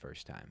Right. for the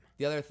first time.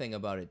 The other thing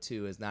about it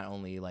too is not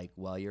only like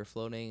while you're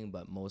floating,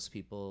 but most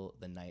people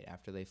the night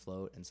after they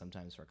float, and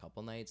sometimes for a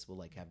couple nights, will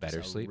like have Better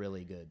just sleep? a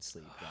really good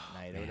sleep that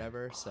night or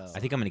whatever. So I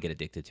think I'm gonna get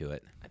addicted to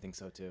it. I think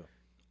so too.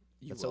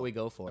 You that's will. what we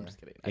go for. I'm just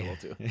kidding. I will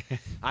too.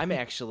 I'm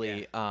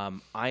actually, I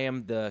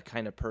am the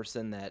kind of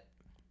person that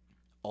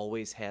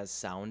always has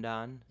sound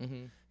on.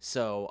 Mm-hmm.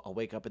 So I'll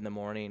wake up in the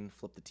morning,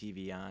 flip the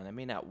TV on. I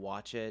may not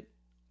watch it,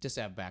 Just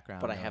to have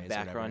background, but I have noise or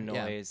whatever. background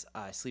Yeah. noise.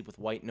 I sleep with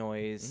white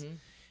noise. Mhm.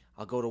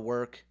 I'll go to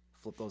work,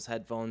 flip those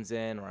headphones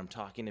in, or I'm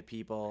talking to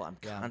people. I'm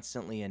Yeah.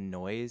 constantly in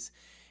noise.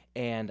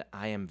 And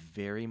I am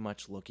very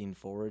much looking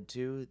forward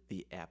to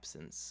the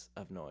absence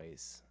of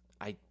noise.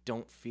 I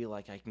don't feel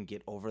like I can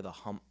get over the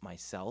hump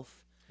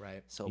myself.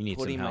 Right. So You need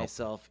some putting help.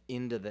 myself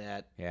into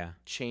that Yeah.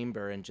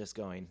 chamber and just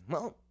going,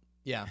 well,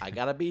 Yeah. I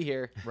gotta be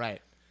here.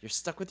 Right. You're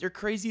stuck with your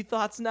crazy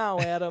thoughts now,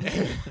 Adam.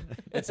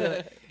 It's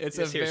a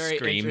Just hear very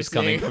screams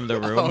interesting- coming from the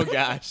room. Oh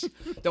gosh,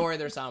 don't worry,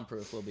 they're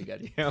soundproof. We'll be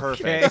good.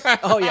 Perfect.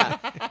 Oh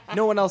yeah.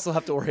 No one else will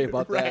have to worry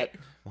about Right. that.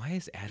 Why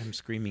is Adam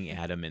screaming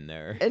Adam in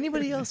there?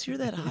 Anybody else hear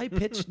that high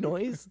pitched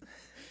noise?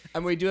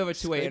 And we do have a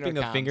two-way Scraping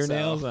intercom. of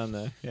fingernails so on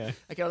the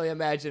I can only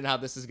imagine how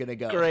this is gonna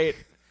go. Great.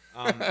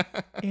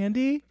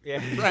 Andy?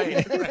 Yeah.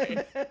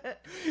 Right.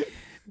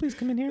 Please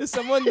come in here. Is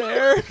someone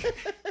there?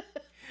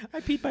 I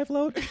peed my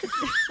float.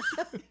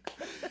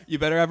 You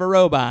better have a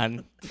robe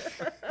on.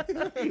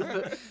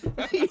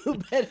 You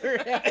better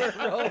have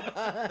a robe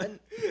on.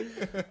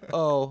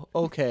 Oh,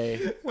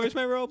 okay. Where's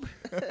my robe?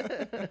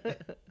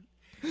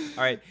 All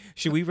All right.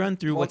 Should we run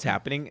through what's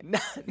happening?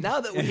 Now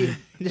that we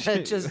just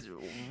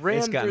ran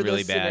It's gotten through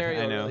really this bad,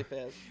 scenario I know. really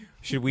fast.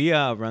 Should we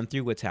run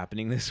through what's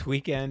happening this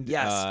weekend?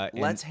 Yes,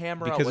 And let's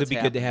hammer out because what's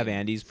it'd be good to have happening.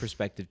 Andy's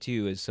perspective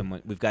too, as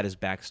someone we've got his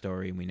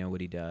backstory and we know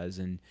what he does,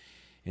 and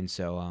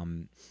so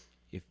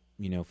if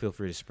feel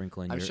free to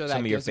sprinkle in I'm your, sure some that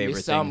of your gives me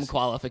favorite some things.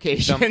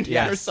 qualification or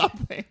yes.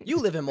 something. You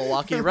live in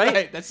Milwaukee,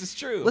 right? This is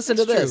true. Listen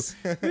to this.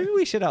 Maybe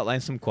we should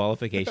outline some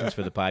qualifications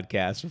for the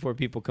podcast before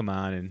people come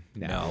on. And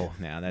no,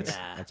 that's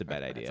a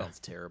bad That idea. sounds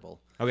terrible.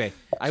 Okay,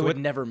 I so would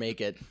what- never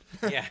make it.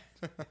 Yeah,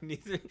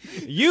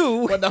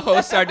 you. When the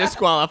hosts are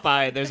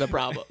disqualified, there's a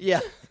problem. Yeah,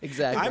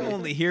 exactly. I'm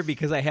only here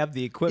because I have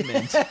the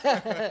equipment.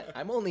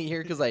 I'm only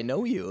here because I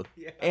know you,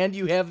 and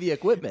you have the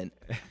equipment.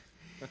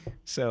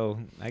 So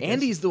I guess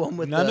Andy's the one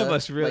with none the, of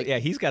us really. like, Yeah,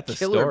 he's got the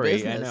killer story.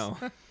 business. I know.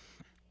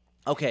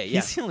 Okay, He's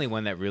yes, the only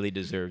one that really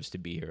deserves to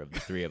be here of the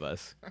three of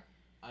us.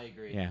 I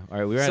agree. Yeah. All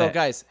right, we're So, at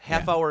guys,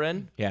 half hour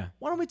in. Yeah.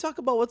 Why don't we talk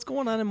about what's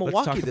going on in Let's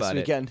Milwaukee talk this about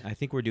weekend? it. I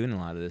think we're doing a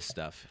lot of this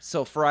stuff.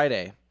 So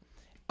Friday,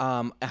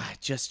 I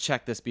just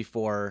checked this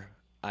before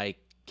I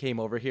came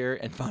over here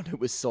and found it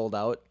was sold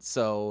out.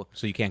 So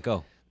So you can't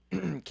go.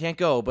 can't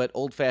go. But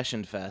Old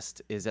Fashioned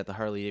Fest is at the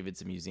Harley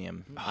Davidson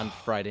Museum on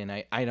Friday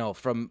night. I know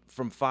from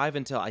 5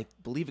 until I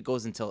believe it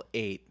goes until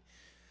 8.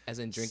 As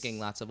in drinking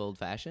lots of old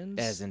fashions?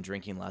 As in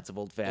drinking lots of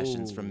old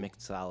fashions from Ooh.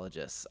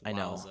 mixologists.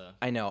 Wowza.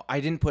 I know. I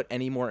didn't put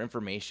any more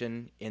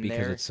information in Because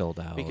there it's sold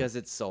out. Because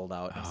it's sold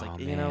out. I was Oh, like,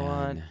 you know what?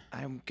 man.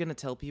 I'm gonna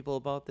tell people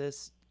about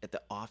this at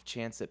the off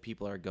chance that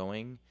people are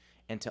going,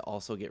 and to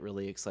also get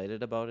really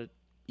excited about it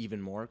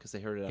even more because they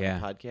heard it on Yeah.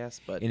 the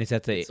podcast. But And it's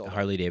at the it's sold out.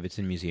 Harley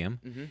Davidson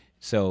Museum. Mhm.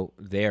 So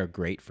they are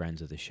great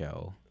friends of the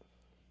show.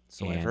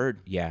 So I've And-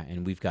 heard. Yeah,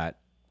 and we've got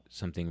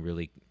something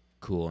really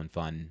cool and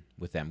fun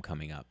with them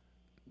coming up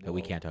that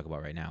we Whoa. can't talk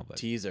about right now. But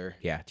Teaser.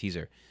 yeah,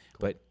 teaser.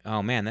 But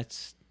oh man,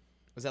 that's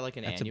Was that like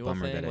an That's a annual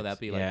bummer thing? that Will it's- that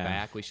be like yeah.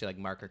 back? We should like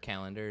mark our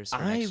calendars for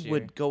I next year.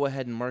 would go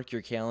ahead and mark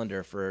your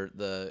calendar for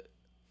the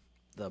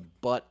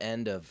butt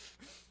end of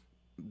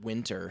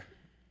winter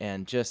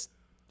and just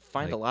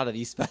find Like- a lot of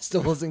these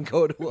festivals and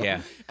go to them.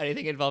 yeah.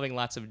 Anything involving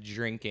lots of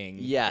drinking.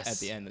 Yes. At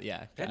the end.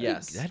 Yeah. got it.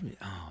 Yes.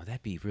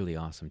 That'd be really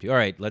awesome too. All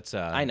right, let's.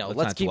 I know. Let's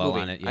Let's not keep dwell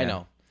moving. on it. I Yeah.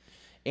 know.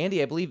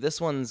 Andy, I believe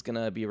this one's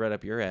gonna be right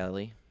up your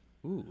alley.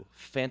 Ooh.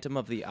 Phantom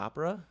of the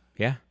Opera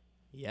Yeah,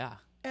 Yeah.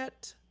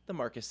 at the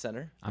Marcus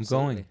Center. I'm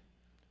Absolutely. going.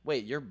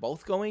 Wait, you're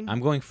both going? I'm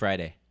going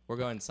Friday. We're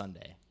going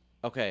Sunday.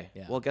 Okay.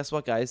 Yeah. Well, guess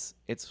what, guys?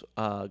 It's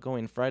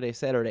going Friday,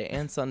 Saturday,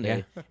 and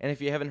Sunday. Yeah. And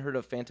if you haven't heard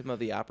of Phantom of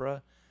the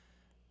Opera,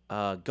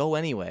 go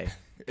anyway.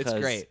 It's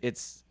 'cause great.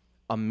 It's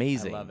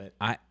amazing. I love it.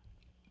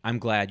 I'm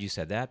glad you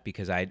said that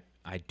because I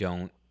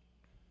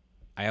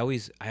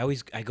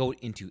go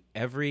into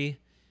every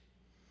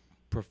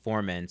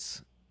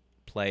performance,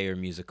 play or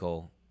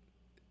musical,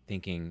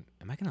 thinking,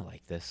 am I gonna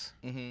like this?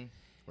 Mm-hmm.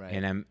 Right.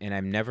 And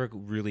I'm never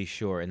really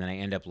sure, and then I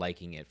end up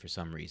liking it for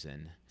some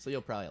reason. So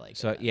you'll probably like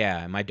So it. then.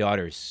 yeah, my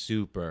daughter's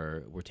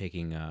super. We're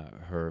taking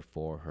her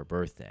for her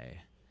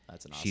birthday.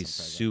 That's an awesome She's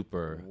present.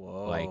 super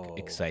like Whoa.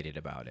 excited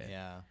about it.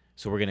 Yeah.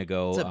 So we're gonna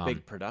go. It's a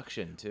big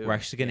production, too. We're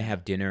actually gonna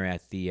have dinner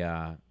at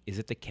the. Is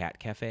it the Cat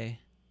Cafe?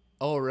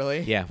 Oh, really?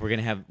 Yeah, we're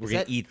gonna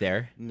that- eat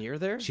there. Near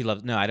there? She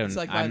loves. No, I don't. It's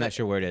like by I'm not the-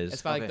 sure where it is.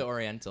 It's probably like Okay. the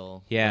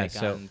Oriental. Yeah, Like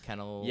so- on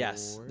Kennel.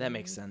 Yes, that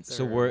makes sense.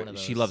 So or one of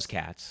she those. loves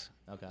cats.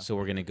 Okay. So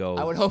we're gonna go.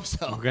 I would hope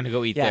so. We're gonna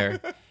go eat Yeah.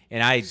 there,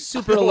 and I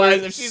Super Otherwise,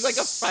 alert. if she's like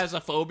has a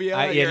phobia,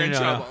 I- yeah, you're no, in no,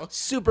 no. trouble.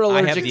 Super I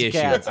allergic have the to issue.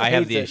 cats. I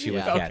have the Hates it. issue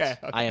with Yeah.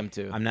 cats. Okay. I am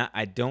too. I'm not.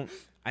 I don't.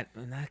 I'm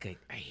not like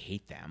I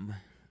hate them,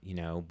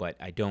 but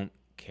I don't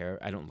care.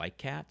 I don't like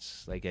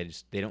cats. Like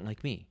they don't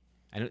like me.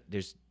 I don't.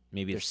 There's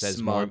maybe They're it says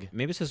smug. more.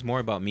 Maybe it says more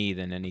about me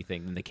than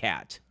anything than the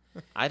cat.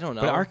 I don't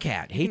know. But our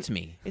cat hates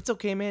me. It's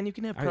okay, man. You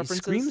can have It preferences.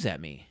 screams at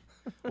me.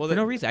 Well, For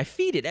no reason. I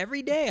feed it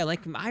every day.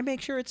 I make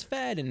sure it's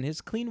fed and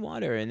has clean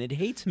water, and it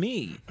hates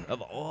me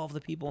of all of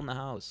the people in the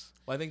house.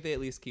 Well, I think they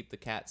at least keep the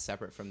cat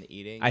separate from the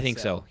eating. I think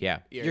so. Yeah.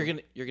 You're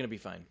gonna be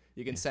fine.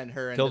 You can send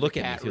her. They'll into look the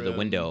at me cat through the room.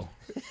 window.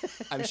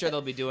 I'm sure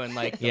they'll be doing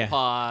like the Yeah.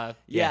 paw.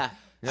 Yeah.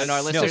 I know our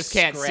No, listeners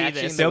can't see scratching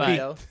this. the They'll be,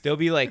 window. they'll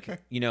be like,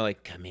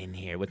 like, come in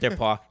here with their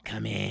paw.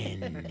 Come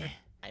in.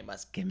 I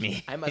must Come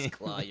in. I must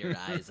claw your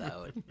eyes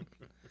out.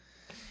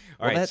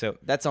 All right. that, So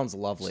that sounds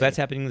lovely. that's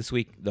happening this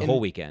week, the whole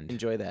weekend.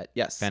 Enjoy that.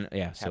 Yes. So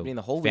happening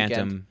the whole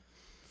Phantom, weekend.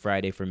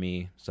 Friday for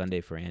me,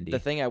 Sunday for Andy. The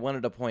thing I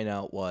wanted to point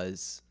out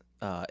was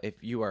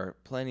if you are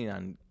planning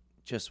on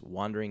just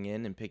wandering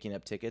in and picking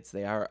up tickets,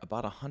 they are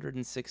about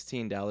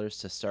 $116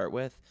 to start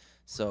with.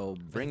 So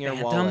bring your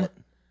Phantom? wallet.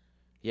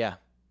 Yeah.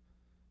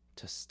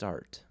 To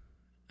start.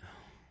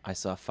 I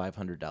saw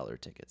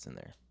 $500 tickets in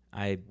there.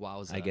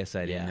 Wowza. I guess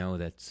I didn't Yeah. know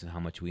that's how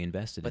much we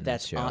invested But in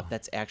that's this show.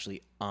 that's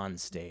actually on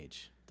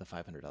stage. The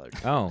 $500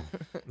 ticket. Oh,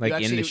 like You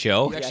in actually- the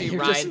show? You actually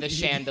you're ride just- the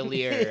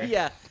chandelier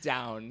Yeah.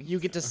 down. You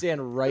get to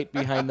stand right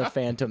behind the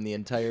Phantom the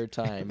entire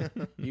time.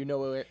 You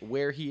know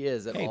where he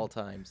is at Hey. all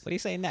times. What do you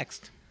say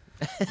next?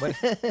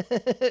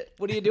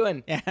 What are you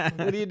doing? Yeah.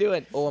 What are you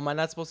doing? Oh, am I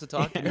not supposed to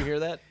talk? Can you hear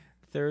that?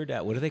 Third,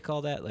 what do they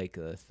call that? Like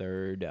the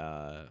third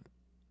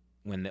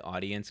when the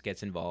audience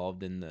gets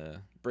involved in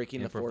the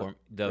breaking the third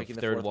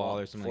fourth wall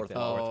or something like that.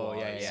 wall. Fourth Oh, wall,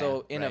 yeah.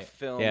 So in a right.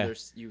 film, Yeah.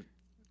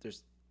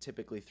 there's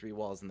typically 3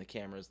 walls, and the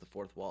camera is the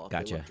 4th wall. If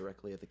Gotcha. they look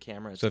directly at the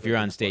camera. It's So if you're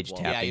breaking on the 4th stage wall.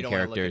 tapping Yeah, you don't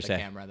want to look at characters, the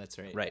camera. That's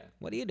right. Right.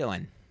 what are you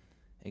doing?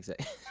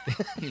 Exactly.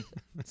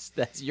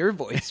 That's your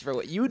voice for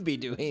what you would be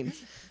doing.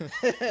 I'd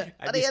What be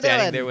are you standing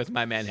doing? there with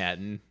my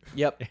Manhattan.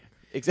 Yep.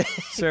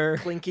 Exactly. Sir.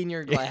 Clinking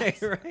your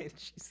glass. Right.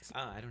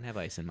 I don't have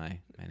ice in my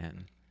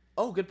Manhattan.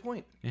 Oh, good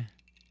point.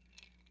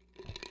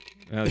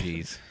 Oh,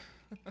 geez.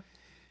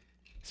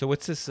 So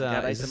what's this?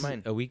 got ice Is in this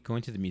mine. are we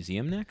going to the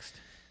museum next?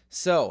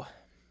 So,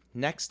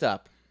 next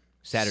up,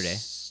 Saturday.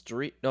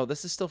 No,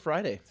 this is still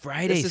Friday.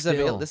 Friday This is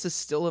still. This is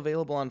still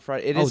available on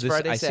Friday. It is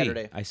Friday, I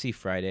Saturday. See. I see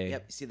Friday.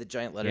 Yep. You see the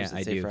giant letters Yeah, that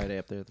I say do. Friday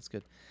up there. That's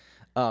good.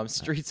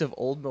 Streets of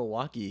Old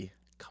Milwaukee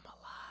come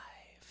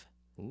alive.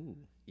 Ooh.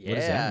 Yeah. What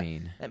does that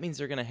mean? That means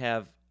they're gonna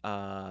have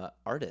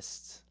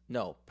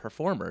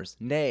performers,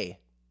 nay,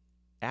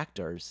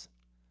 actors.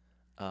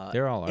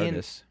 They're all in-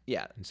 artists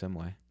Yeah, in some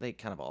way. they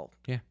kind of all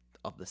Yeah.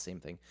 of the same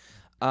thing.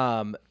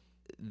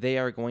 They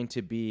are going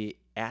to be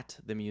at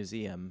the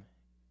museum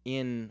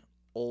in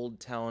Old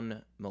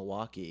Town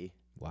Milwaukee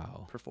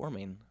Wow.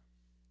 performing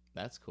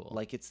That's cool.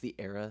 like it's the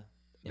era.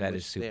 That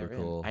which is they super are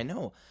in. cool. I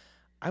know.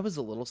 I was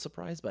a little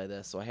surprised by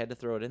this, so I had to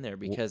throw it in there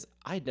because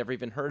I'd never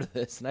even heard of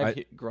this, and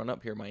I've grown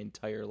up here my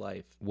entire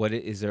life.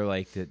 Is there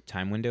like the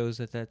time windows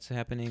that's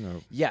happening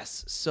or?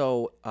 Yes.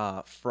 So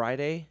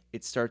Friday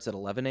it starts at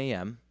 11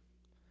 a.m.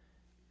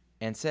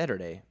 and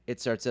Saturday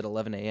it starts at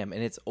 11 a.m.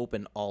 and it's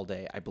open all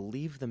day. I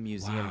believe the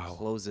museum Wow.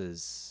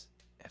 closes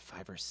at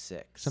 5 or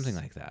 6. Something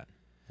like that.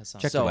 that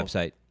sounds Check So- the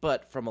website.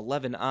 But from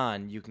 11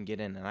 on, you can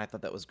get in, and I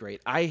thought that was great.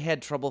 I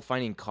had trouble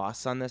finding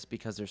costs on this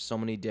because there's so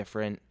many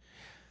different.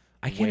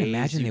 I can't ways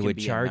imagine you they can would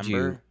be a charge you.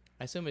 member.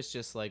 I assume it's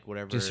just like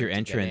whatever. Just your to get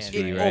entrance in,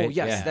 fee, Oh right?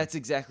 yes, Yeah. that's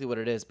exactly what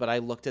it is. But I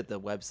looked at the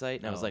website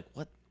and I was Oh. like,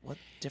 what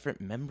different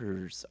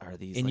members are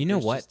these? And Like, you know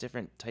there's what? Just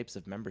different types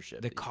of membership.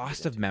 The that you can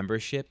cost get of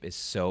membership is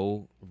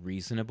so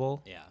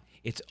reasonable. Yeah.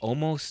 It's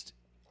almost.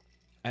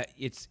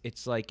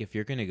 It's like if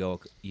you're gonna go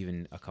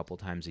even a couple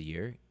times a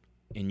year,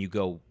 and you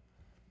go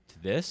to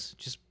this,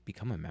 just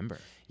become a member.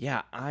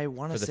 Yeah, I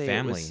want For to the say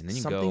family, it was and then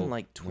you something go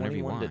like whenever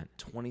you $21 want.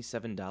 to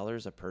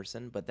 $27 a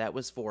person, but that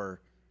was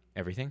for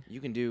Everything.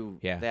 you can do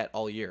Yeah. that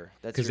all year.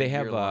 That's 'Cause your they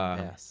have, year-long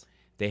pass.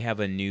 They have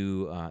a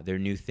new. Their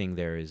new thing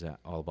there is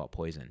all about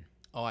poison.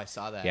 Oh, I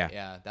saw that. Yeah.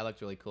 Yeah, that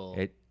looked really cool.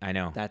 I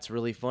know. That's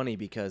really funny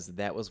because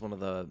that was one of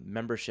the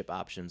membership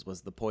options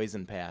was the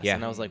poison pass, Yeah.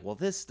 and I was like, well,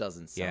 this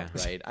doesn't sound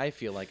Yeah. right. I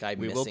feel like I'm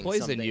We will missing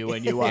poison something. you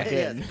when you walk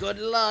Yes, in. Good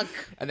luck.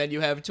 And then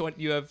you have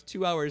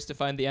 2 hours to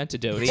find the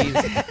antidote,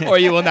 or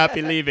you will not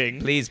be leaving.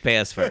 Please pay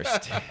us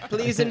first.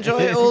 Please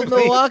enjoy Old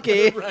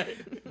Milwaukee.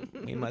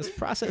 We must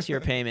process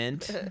your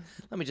payment.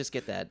 Let me just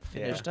get that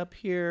finished up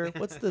here.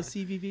 What's the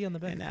CVV on the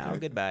back? And now,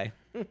 goodbye.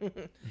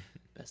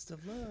 Best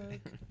of luck.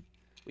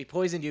 We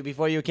poisoned you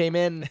before you came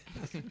in.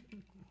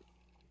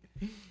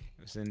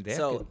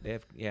 So,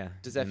 yeah.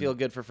 Does that feel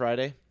good for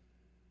Friday?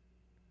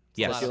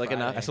 Yes. Does that feel like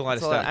enough? That's a lot of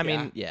It's stuff. I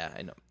mean, yeah,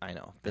 I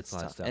know. That's That's a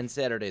lot of tough. stuff. And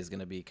Saturday is going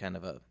to be kind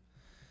of a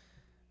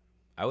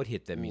I would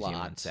hit the museum on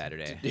lot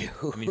Saturday. to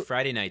do. I mean,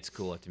 Friday night's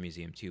cool at the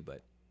museum too,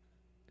 but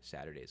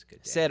Saturday's a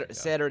good day. to go.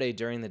 Saturday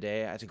during the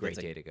day. I It's a think great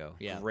that's day to go.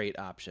 Yeah. great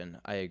option.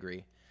 I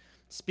agree.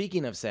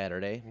 Speaking of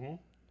Saturday,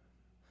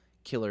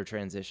 killer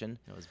transition.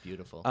 That was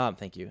beautiful.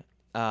 Thank you.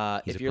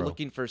 He's If a you're pro.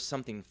 looking for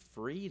something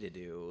free to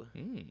do,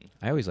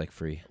 I always like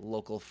free.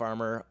 local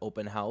farmer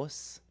open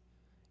house,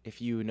 if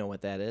you know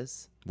what that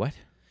is. What?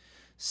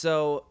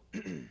 So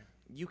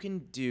you can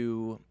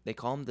do, they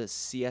call them the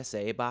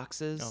CSA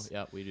boxes, Oh,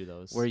 yeah, we do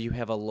those. where you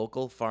have a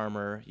local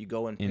farmer. You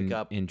go and pick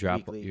up And drop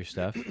weekly. your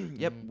stuff.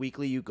 Yep,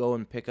 weekly you go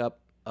and pick up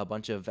a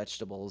bunch of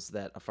vegetables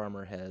that a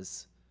farmer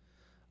has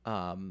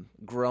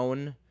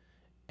grown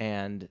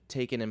and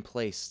taken and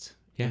placed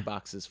Yeah. in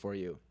boxes for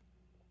you.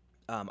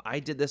 I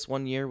did this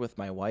one year with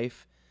my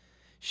wife.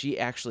 She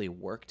actually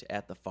worked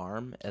at the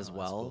farm as that's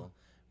well, cool.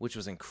 which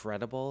was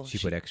incredible. She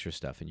put extra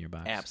stuff in your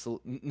box.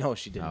 absolutely no,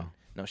 she didn't. Oh.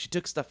 No, she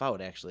took stuff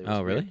out actually. It was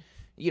Oh, weird. really?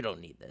 You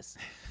don't need this.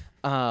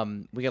 We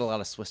got a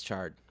lot of Swiss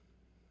chard.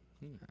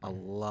 A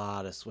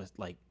lot of Swiss,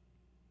 like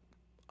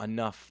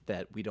enough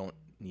that we don't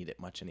need it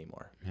much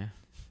anymore. Yeah.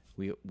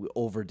 We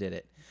overdid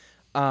it.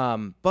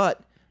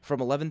 But from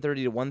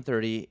 11:30 to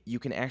 1:30, you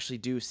can actually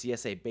do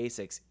CSA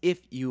basics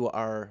if you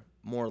are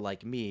more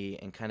like me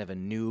and kind of a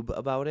noob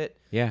about it.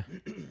 Yeah.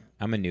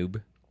 I'm a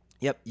noob.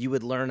 Yep, you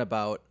would learn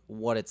about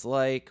what it's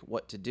like,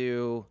 what to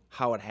do,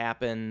 how it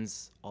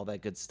happens, all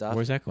that good stuff.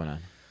 Where's that going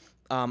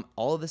on?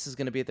 All of this is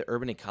going to be at the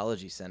Urban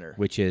Ecology Center.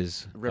 Which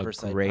is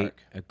Riverside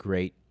Park. a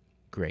great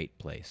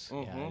place.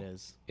 Yeah, it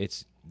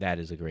is. That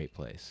is a great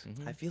place.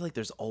 I feel like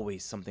there's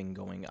always something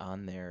going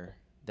on there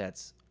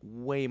that's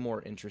way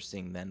more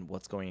interesting than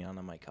what's going on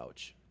my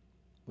couch,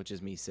 which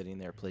is me sitting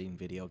there playing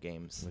video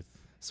games.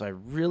 So I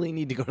really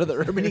need to go to the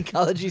Urban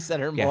Ecology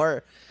Center Yeah.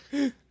 more.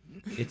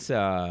 It's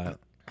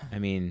I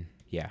mean,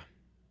 yeah.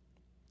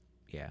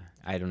 Yeah,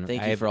 I don't.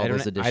 Thank I you have, for all I don't,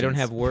 those I don't additions.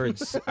 have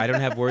words. I don't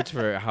have words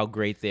for how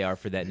great they are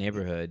for that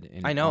neighborhood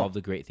and I know. all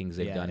the great things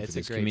they've Yeah, done for it's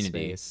this a great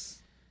community.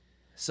 space.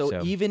 So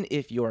So- even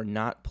if you're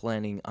not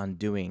planning on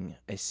doing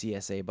a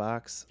CSA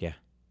box, Yeah.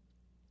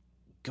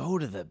 go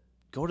to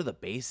the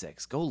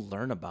basics. Go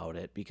learn about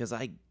it, because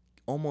I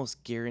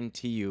almost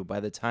guarantee you by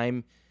the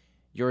time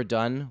you're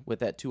done with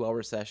that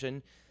 2-hour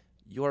session,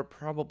 you're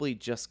probably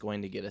just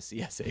going to get a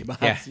CSA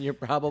box. Yeah. And you're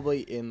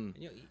probably in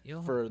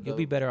You'll, for you'll the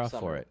be better off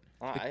summer. for it.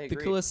 I The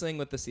agree. coolest thing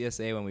with the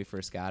CSA when we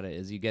first got it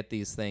is you get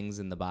these things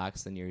in the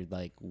box and you're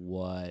like,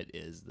 what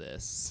is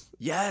this?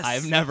 Yes.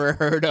 I've never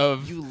heard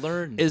of. You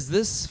learn. Is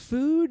this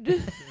food?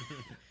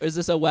 Or is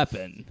this a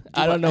weapon?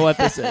 I don't know what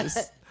this is.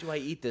 Do I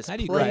eat this How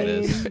do you grab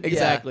plain? this? Yeah.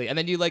 Exactly. And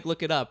then you like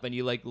look it up and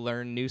you like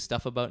learn new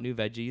stuff about new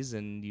veggies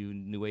and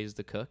new ways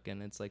to cook,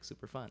 and it's like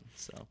super fun.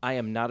 So I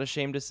am not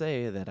ashamed to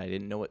say that I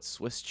didn't know what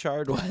Swiss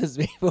chard was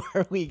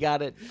before we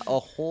got it. A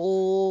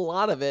whole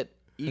lot of it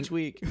each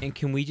week. And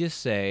can we just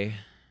say,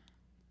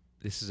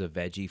 this is a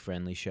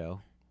veggie-friendly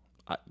show?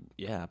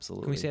 Yeah,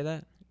 absolutely. Can we say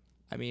that?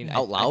 I mean,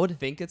 Out loud? I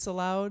think it's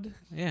allowed.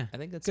 Yeah. I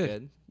think that's Good.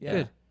 good. Yeah.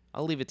 Good.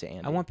 I'll leave it to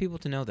Andy. I want people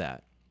to know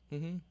that.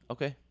 Mm-hmm.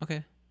 Okay.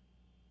 Okay.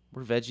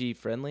 We're veggie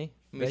friendly.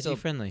 Veggie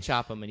friendly.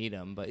 Chop them and eat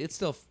them, but it's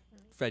still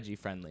veggie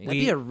friendly. That'd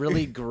be a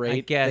really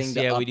great guess, thing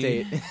to yeah, we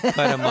update. do. Cut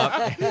them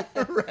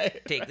up. right.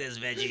 Take this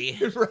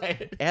veggie.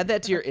 Right. Add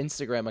that to your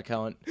Instagram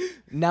account.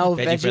 Now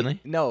Veggie veggie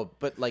friendly? No,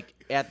 but like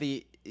at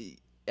the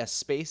a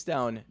space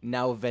down.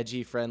 Now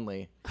veggie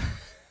friendly,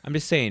 I'm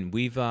just saying,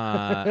 we've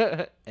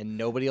and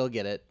nobody will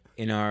get it.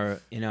 in our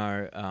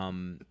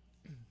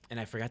and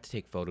I forgot to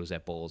take photos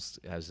at Bowls.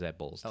 I was at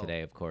Bowls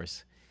today, of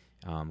course,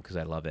 because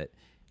I love it.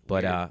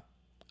 But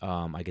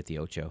I get the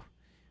Ocho.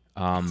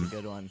 That's a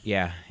good one.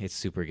 Yeah, it's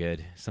super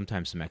good.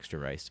 Sometimes some extra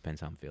rice,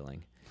 depends how I'm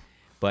feeling.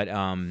 But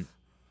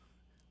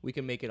We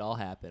can make it all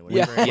happen.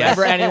 Yeah. Whatever,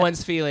 whatever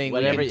anyone's feeling,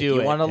 Whatever. we If can do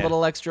you it. want a Yeah.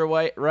 little extra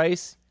white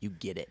rice, you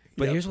get it.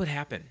 But here's what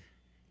happened.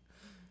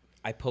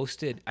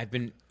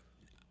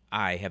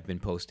 I have been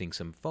posting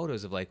some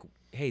photos of like,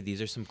 hey,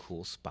 these are some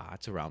cool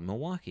spots around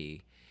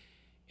Milwaukee.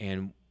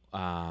 And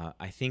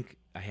I think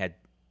I had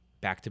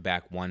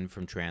back-to-back, one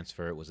from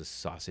Transfer. It was a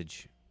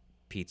sausage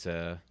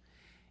pizza.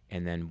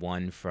 And then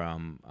one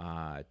from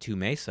Two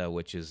Mesa,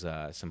 which is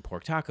some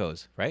pork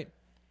tacos, right?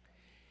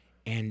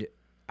 And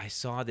I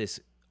saw this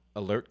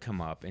alert come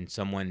up, and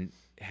someone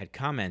had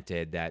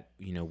commented that,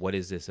 what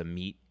is this, a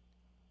meat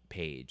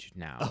page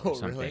now or Oh,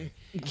 something?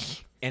 really?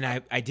 And I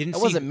didn't That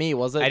see. wasn't me,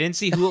 was it? I didn't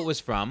see who it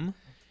was from.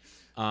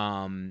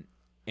 And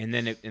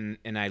then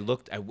and I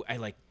looked. I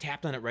like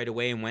tapped on it right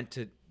away and went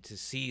to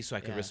see so I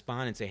could Yeah.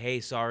 respond and say, hey,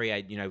 sorry.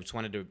 I just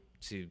wanted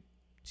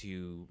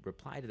to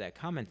reply to that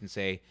comment and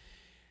say,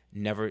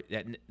 never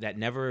that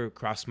never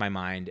crossed my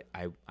mind.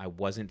 I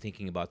wasn't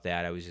thinking about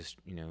that. I was just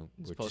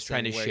we're just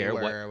trying to posting where share you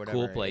what were or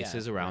cool whatever.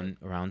 places Yeah,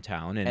 around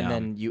town. And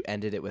then you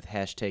ended it with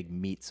hashtag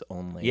meats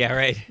only. yeah,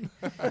 right.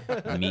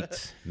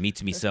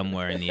 meets me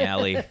somewhere in the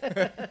alley.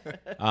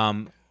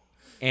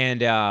 And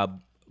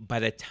by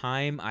the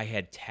time I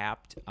had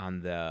tapped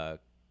on the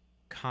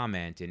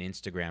comment and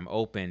Instagram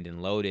opened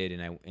and loaded,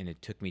 and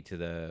it took me to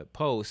the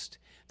post,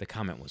 the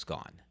comment was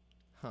gone.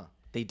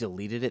 They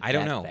deleted it. I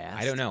don't that know. Fast?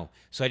 I don't know.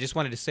 So I just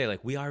wanted to say, like,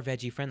 we are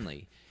veggie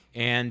friendly,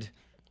 and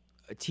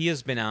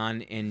Tia's been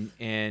on, and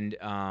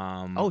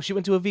Oh, she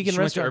went to a vegan she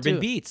went to restaurant Urban too.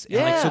 Beats. And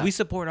like, so Yeah. we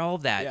support all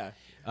of that. Yeah.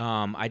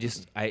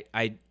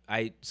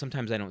 I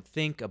sometimes I don't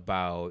think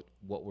about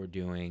what we're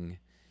doing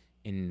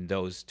in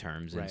those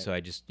terms, and Right. so I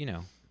just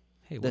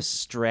hey, The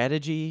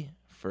strategy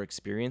for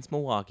Experience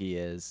Milwaukee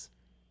is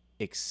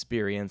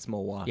experience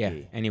Milwaukee. yeah,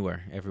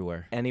 anywhere,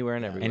 everywhere, Anywhere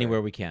and everywhere.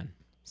 anywhere we can.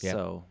 Yeah.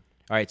 So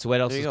All right. So what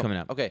else there is you go. coming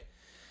up? Okay.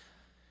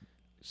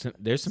 So,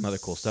 there's some other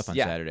cool stuff on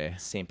Yeah. Saturday.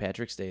 St.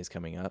 Patrick's Day is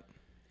coming up.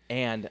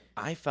 And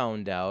I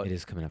found out, It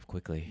is coming up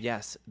quickly.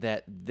 yes,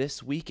 that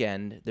this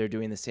weekend they're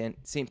doing the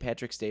St.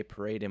 Patrick's Day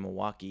parade in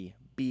Milwaukee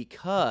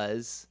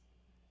because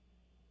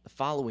the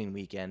following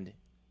weekend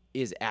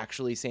is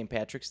actually St.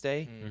 Patrick's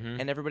Day, Mhm.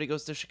 and everybody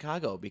goes to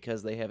Chicago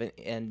because they have an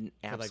the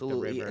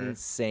absolutely river.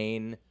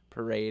 insane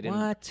parade. And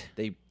What?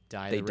 they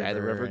Dye They the dye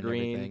the river and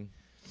green. everything.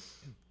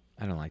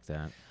 I don't like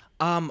that.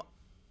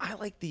 I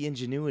like the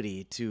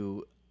ingenuity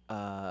to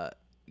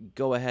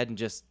go ahead and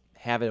just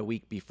have it a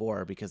week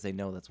before because they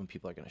know that's when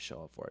people are going to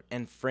show up for it.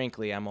 And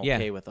frankly, I'm Yeah.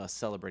 okay with us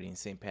celebrating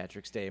St.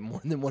 Patrick's Day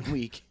more than 1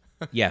 week.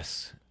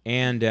 Yes,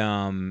 and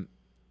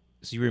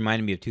so you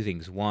reminded me of two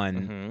things.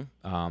 One,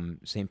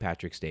 Mm-hmm. St.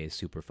 Patrick's Day is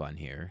super fun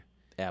here,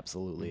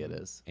 Absolutely, it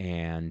is.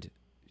 and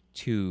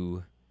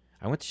two,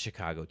 I went to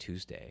Chicago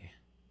Tuesday,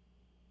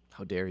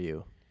 How dare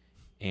you?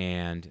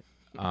 and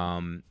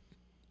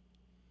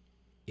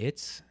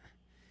it's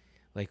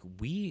like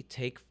we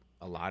take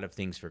a lot of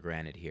things for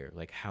granted here,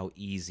 like how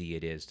easy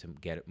it is to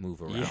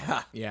move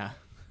around. Yeah.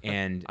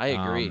 And I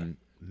agree.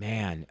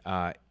 Man,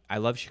 I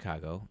love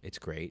Chicago. It's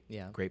great.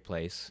 Yeah. Great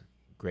place.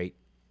 Great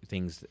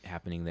things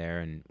happening there,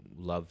 and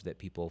love that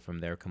people from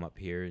there come up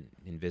here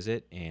and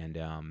visit.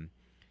 And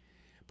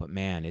but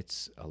man,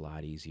 it's a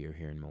lot easier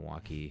here in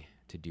Milwaukee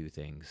to do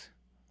things.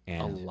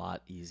 a and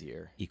lot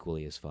easier.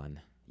 equally as fun.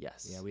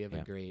 Yes. Yeah, we have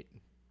Yeah. a great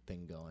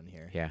thing going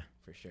here. Yeah.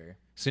 For sure.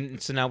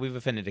 So now we've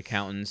offended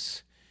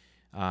accountants,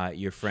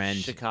 your friend,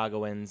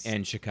 Chicagoans.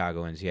 and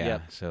Chicagoans. Yeah.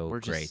 Yep. So We're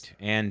just- great.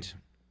 And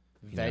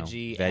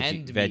Veggie, know,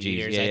 and veggies. meat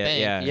eaters, Yeah, I think.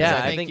 yeah. 'Cause Yeah, I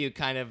I think think- you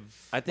kind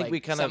of I think like, we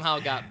kind of- somehow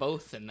got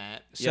both in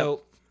that.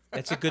 so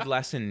that's a good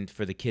lesson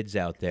for the kids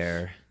out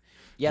there.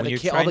 yeah, When the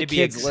you're all trying the to be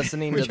kids ex-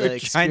 listening when to the you're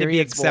trying to be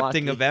Experience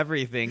accepting Milwaukee. of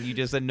everything, you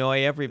just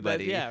annoy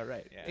everybody. Yeah,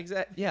 right.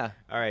 Exactly. Yeah,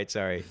 All right,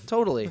 sorry.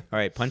 totally. All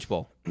right, Punch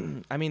Bowl.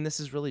 I mean, this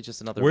is really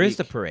just another Where week. is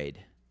the parade?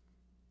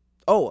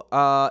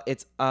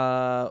 It's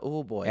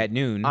oh boy. At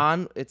noon.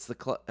 It's the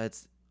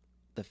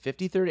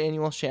 53rd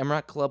annual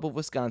Shamrock Club of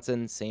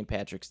Wisconsin St.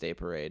 Patrick's Day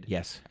Parade.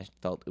 Yes. I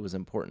felt it was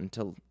important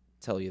to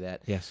tell you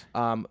that. Yes.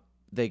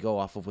 They go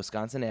off of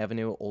Wisconsin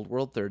Avenue, Old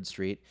World 3rd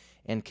Street,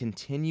 and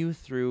continue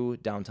through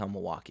downtown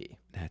Milwaukee.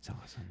 That's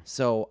awesome.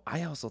 So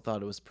I also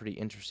thought it was pretty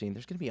interesting.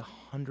 There's going to be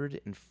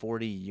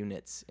 140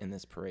 units in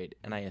this parade,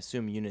 and I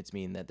assume units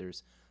mean that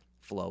there's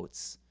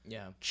floats,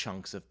 Yeah.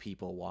 chunks of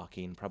people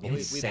walking, probably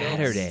It's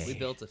Saturday. We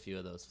built a few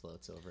of those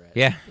floats over at.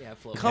 Yeah. Yeah,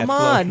 float. Come Yeah,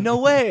 on, float. no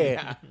way.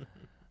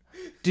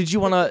 Did you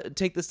want to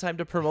take this time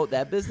to promote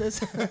that business?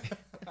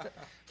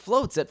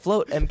 Floats at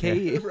Float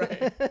MKE.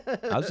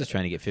 I was just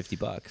trying to get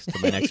 $50 to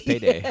my next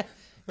payday.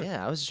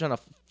 Yeah, I was just trying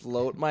to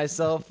float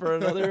myself for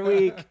another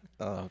week.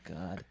 Oh,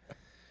 God.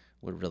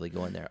 We're really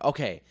going there.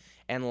 Okay.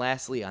 And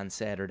lastly, on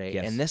Saturday,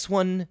 Yes. and this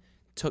one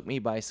took me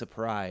by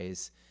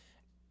surprise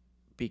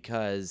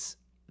because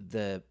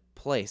the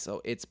place,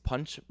 so it's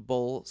Punch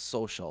Bowl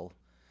Social,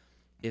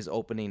 is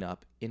opening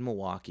up in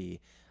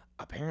Milwaukee.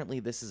 Apparently,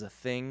 this is a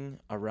thing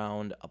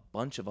around a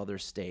bunch of other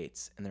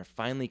states, and they're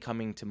finally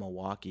coming to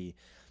Milwaukee.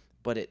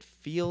 But it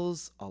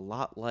feels a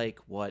lot like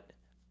what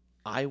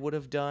I would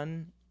have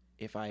done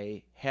if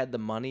I had the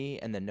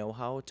money and the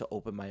know-how to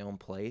open my own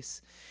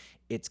place.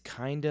 It's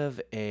kind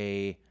of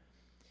a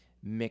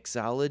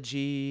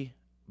mixology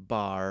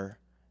bar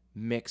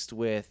mixed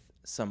with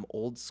some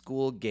old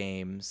school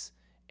games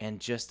and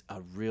just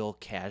a real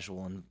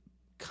casual and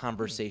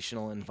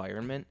conversational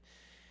environment.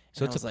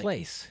 So And I it's was a like,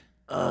 place.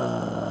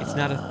 It's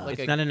not a. Like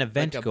it's a- not an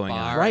event like a going on.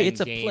 bar Right, and It's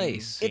a game-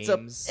 place.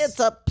 games. It's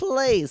a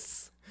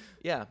place.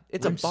 Yeah,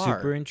 it's I'm a bar.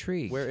 super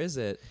intrigued. Where is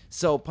it?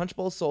 So Punch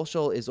Bowl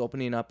Social is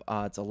opening up.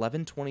 It's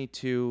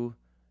 1122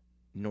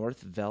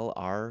 North Vel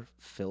R.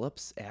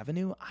 Phillips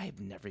Avenue. I've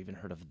never even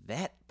heard of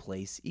that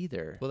place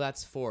either. Well,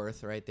 that's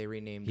Fourth, right? They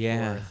renamed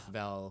Yeah. Fourth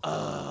Vel.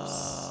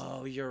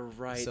 Oh, you're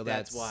right. So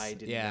that's that's- why I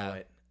didn't yeah. know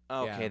it.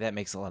 Okay, Yeah. that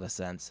makes a lot of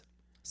sense.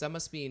 So that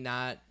must be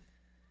not.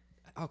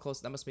 How close?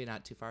 That must be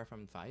not too far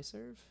from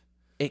Fiserv.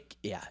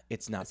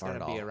 It's not It's far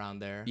gotta at all. be around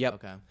there. Yep.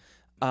 Okay.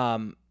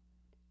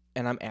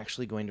 And I'm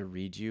actually going to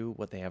read you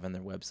what they have on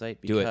their website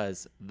Do it.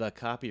 because the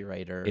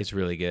copywriter It's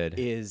really good.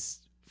 is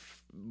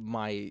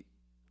my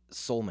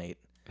soulmate.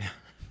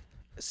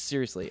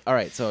 Seriously. All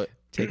right, so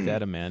Take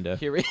that, Amanda.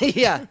 here we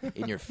yeah,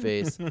 in your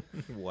face.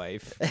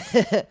 Wife.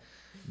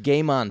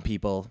 Game on,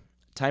 people.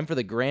 Time for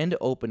the grand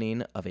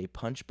opening of a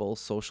Punch Bowl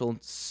Social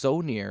so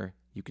near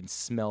you can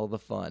smell the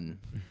fun.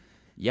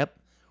 Yep.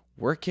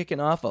 We're kicking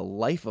off a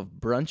life of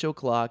brunch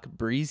o'clock,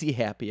 breezy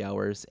happy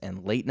hours,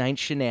 and late night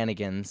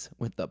shenanigans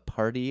with the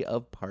party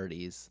of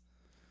parties.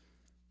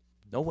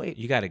 No, wait.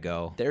 You got to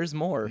go. There's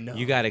more.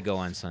 You got to go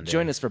on Sunday.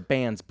 Join us for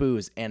bands,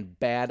 booze, and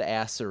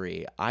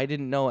badassery. I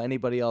didn't know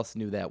anybody else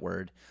knew that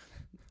word.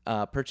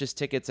 Purchase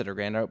tickets at our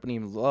grand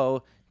opening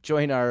below.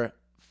 Join our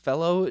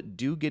fellow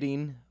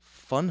do-getting,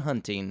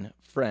 fun-hunting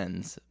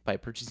friends by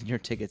purchasing your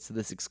tickets to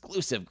this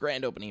exclusive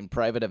grand opening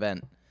private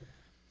event.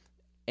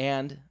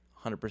 And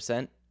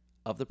 100%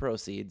 of the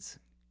proceeds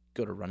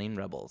go to Running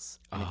Rebels.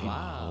 And if you-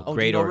 Wow. Oh, do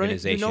Great you know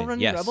organization. You know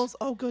Running Yes. Rebels?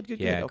 Oh, good.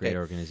 Yeah, Okay. great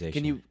organization.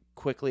 Can you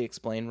quickly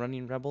explain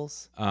Running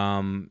Rebels?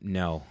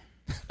 No.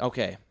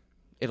 Okay.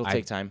 It'll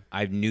take time.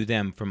 I knew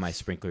them from my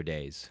sprinkler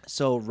days.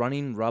 So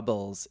Running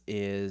Rebels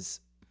is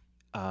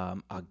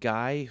a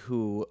guy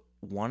who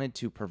wanted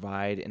to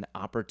provide an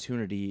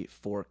opportunity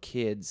for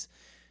kids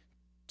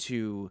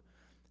to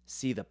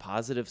see the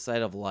positive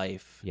side of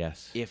life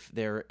Yes. if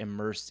they're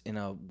immersed in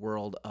a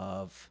world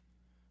of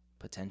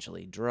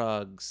potentially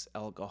drugs,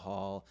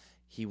 alcohol.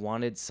 He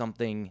wanted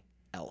something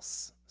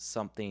else,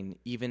 something,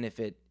 even if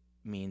it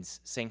means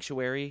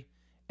sanctuary,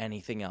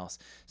 anything else.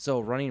 So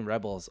Running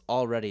Rebels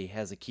already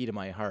has a key to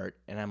my heart,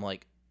 and I'm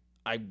like,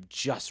 I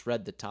just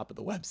read the top of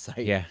the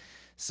website. Yeah.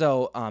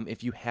 So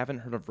if you haven't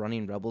heard of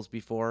Running Rebels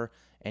before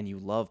and you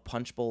love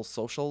Punch Bowl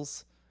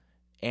Socials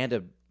and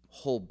a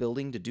whole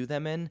building to do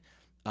them in,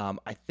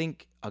 I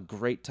think a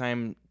great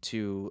time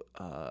to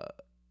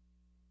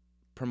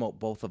promote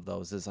both of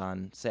those is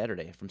on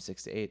Saturday from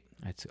 6 to 8.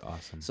 That's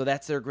awesome. So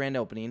that's their grand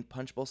opening.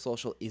 Punch Bowl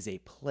Social is a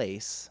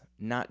place,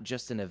 not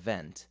just an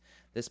event.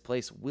 This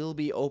place will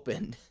be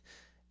opened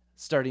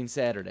starting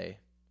Saturday.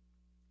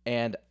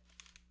 And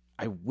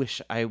I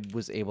wish I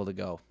was able to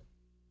go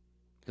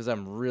because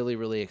I'm really,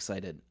 really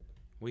excited.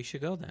 We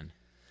should go then.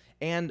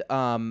 And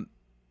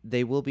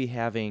they will be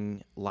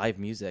having live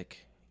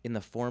music in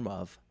the form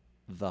of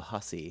The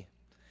Hussy,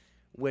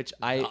 which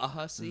The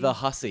Hussy? The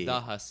Hussy.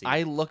 The Hussy.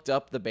 I looked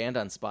up the band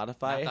on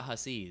Spotify. Not the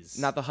Hussies.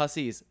 Not the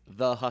Hussies,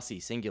 the Hussy,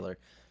 singular.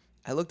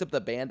 I looked up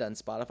the band on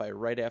Spotify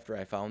right after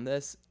I found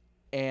this,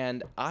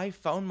 and I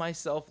found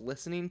myself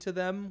listening to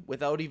them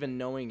without even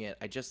knowing it.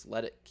 I just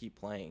let it keep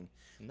playing.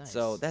 Nice.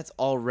 So that's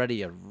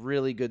already a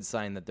really good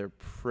sign that they're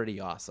pretty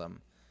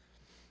awesome.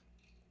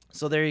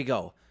 So there you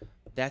go.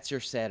 That's your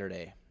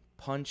Saturday.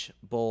 Punch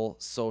Bowl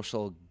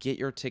Social. Get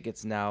your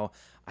tickets now.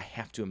 I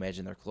have to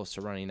imagine they're close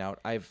to running out.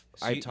 I've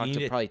you talked need to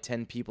to- probably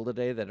 10 people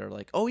today that are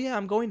like, "Oh yeah,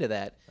 I'm going to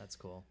that." That's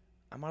cool.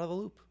 I'm out of the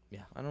loop.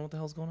 Yeah. I don't know what the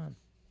hell's going on.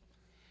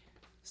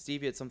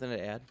 Steve, you had something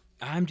to add?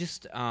 I'm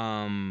just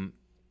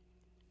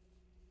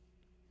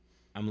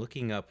I'm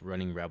looking up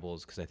Running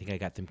Rebels because I think I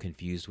got them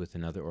confused with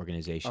another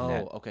organization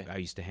that okay. I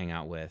used to hang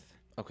out with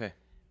Okay.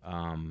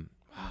 wow.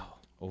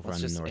 over Let's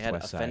on the just add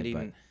northwest side.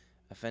 But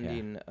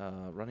offending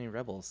Running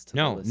Rebels to the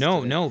no, list no,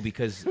 today. no,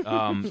 because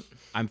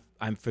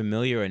I'm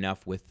familiar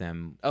enough with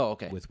them Oh,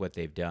 okay. with what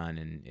they've done,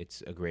 and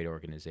it's a great It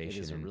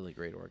organization. is a and, really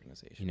great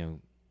organization. you know,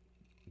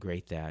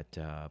 great that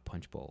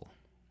Punch Bowl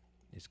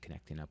is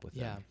connecting up with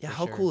them. Yeah, for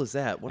how sure. cool is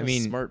that? What I a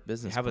mean, smart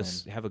business have plan.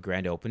 have a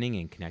grand opening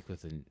and connect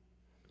with a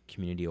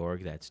community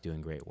org that's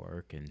doing great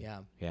work, and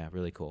Yeah,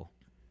 really cool.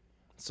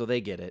 So they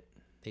get it.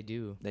 they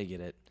do. They get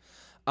it.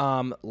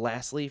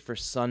 Lastly, for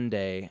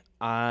Sunday,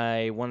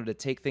 I wanted to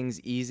take things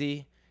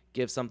easy,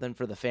 give something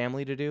for the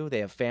family to do. They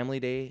have Family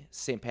Day,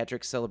 St.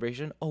 Patrick's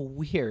celebration. Oh,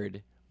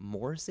 weird.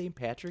 More St.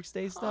 Patrick's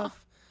Day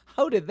stuff?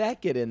 How did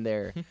that get in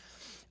there?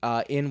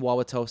 In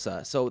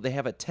Wauwatosa. So they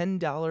have a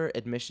 $10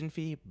 admission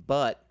fee,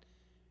 but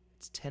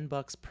it's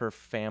 $10 per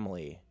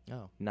family,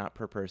 Oh, not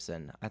per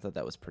person. I thought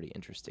that was pretty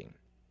interesting.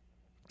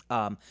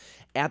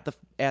 At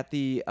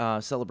the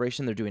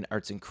celebration, they're doing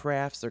arts and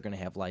crafts. They're going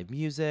to have live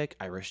music,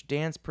 Irish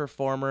dance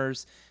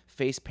performers,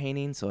 face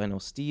painting. So I know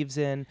Steve's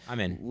in.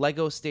 I'm in.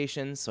 Lego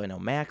stations. So I know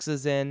Max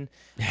is in.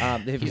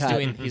 They've he's got,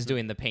 he's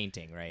doing the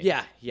painting, right?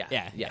 Yeah.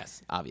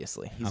 Yes.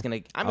 Obviously, I'm I'll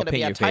gonna paint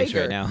be a your face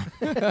tiger right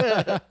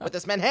now. with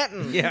this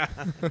Manhattan. Yeah.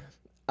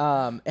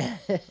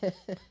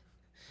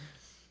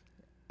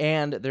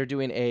 And they're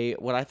doing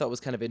what I thought was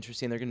kind of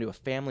interesting. They're going to do a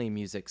family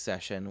music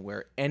session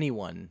where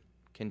anyone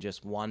can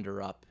just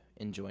wander up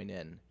and join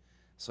in.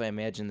 So I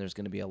imagine there's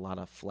going to be a lot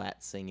of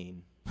flat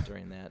singing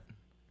during that.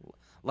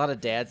 A lot of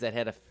dads that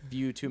had a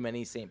few too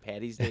many St.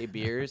 Patty's Day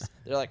beers.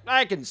 They're like,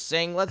 I can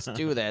sing. Let's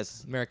do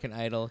this. American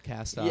Idol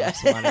cast-offs, Yeah.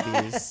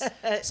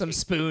 wannabes, some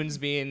spoons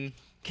being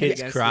Kids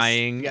against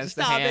crying. against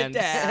the Stop hands. it,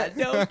 Dad.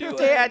 Don't do it.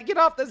 Dad, get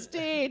off the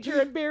stage.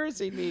 You're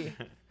embarrassing me.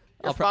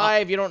 You're I'll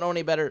 5. You don't know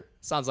any better.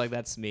 Sounds like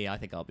that's me. I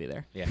think I'll be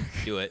there. Yeah,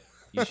 do it.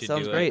 You should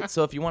Sounds do great. it.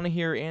 So if you want to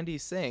hear Andy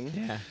sing,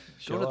 Yeah.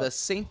 go to the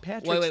St.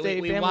 Patrick's Day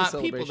We family want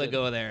celebration. people to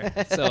go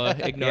there, so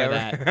ignore Yeah,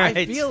 that. right.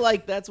 I feel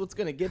like that's what's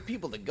going to get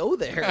people to go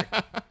there.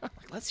 Like,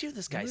 let's hear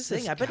this guy Who's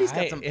sing. this I bet he's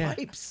got guy? some Yeah.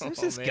 pipes. Who's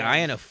Oh, this man. guy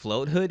in a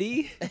float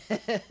hoodie?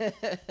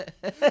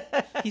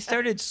 He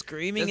started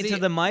screaming Does into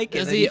he- the mic.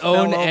 Does and then he fell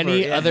own over.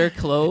 any Yeah. other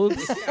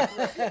clothes?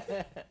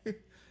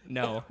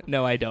 No,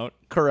 I don't.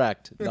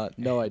 Correct.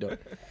 No, I don't.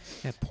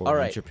 That poor All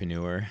right.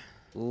 entrepreneur.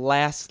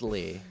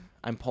 Lastly,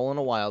 I'm pulling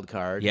a wild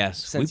card.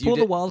 Yes, Since we you pulled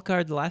a did- wild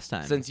card the last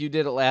time. Since you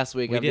did it last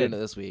week, We I'm doing did. it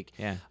this week.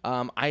 Yeah.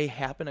 I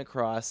happen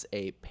across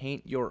a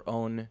paint your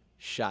own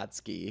shot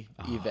ski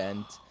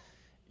event.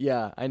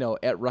 Yeah, I know,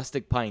 at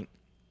Rustic Pint.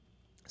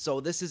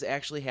 So this is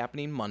actually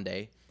happening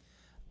Monday.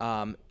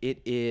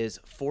 It is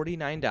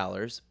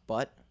 $49,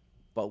 but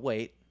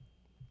wait,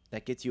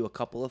 that gets you a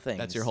couple of things.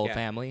 That's your whole Yeah.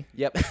 family.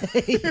 Yep.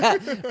 Yeah.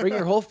 Bring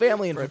your whole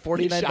family in for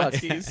 $49.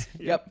 Shotskis.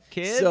 Yep.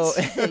 Kids? So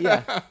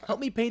yeah, help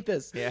me paint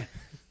this. Yeah.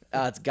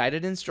 It's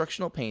guided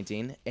instructional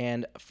painting,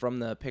 and from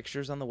the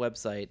pictures on the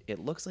website, it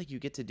looks like you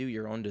get to do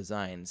your own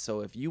design. So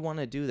if you want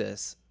to do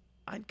this,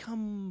 I'd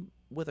come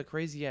with a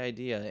crazy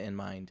idea in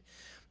mind.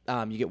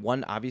 You get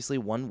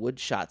one wood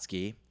shot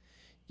ski.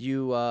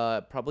 You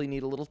probably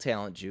need a little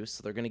talent juice,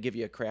 so they're going to give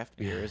you a craft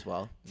beer as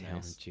well.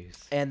 Talent juice.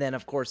 And then,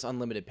 of course,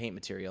 unlimited paint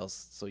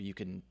materials, so you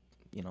can,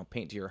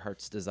 paint to your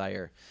heart's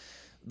desire.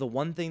 The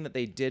one thing that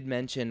they did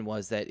mention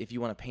was that if you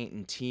want to paint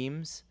in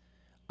teams,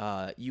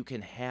 you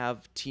can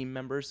have team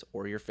members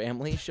or your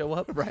family show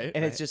up, Right,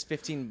 And it's right. just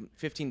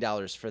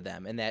 $15 for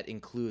them, and that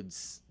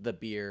includes the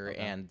beer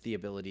and the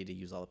ability to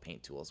use all the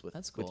paint tools with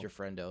That's with cool. your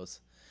friendos.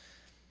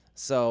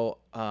 So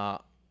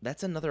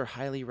that's another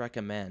highly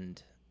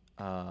recommend.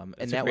 And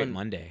It's that a great one,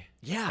 Monday.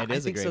 yeah, It I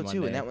is a think so great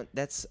too. And Monday. that one,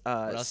 that's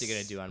What else are you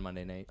gonna do on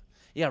Monday night?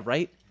 Yeah,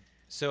 right.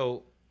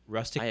 So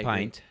Rustic I agree.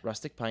 Pint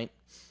Rustic Pint.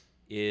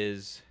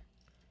 is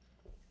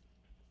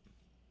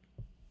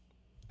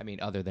I mean,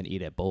 other than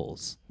eat at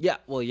Bowls. Yeah,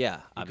 well,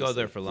 yeah. you go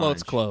there for lunch.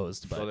 Float's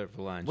closed, Go but there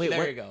for lunch. Wait, there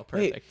what- you go.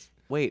 wait. Perfect.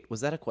 Wait,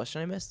 was that a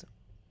question I missed?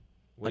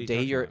 What are A you day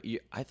talking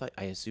about?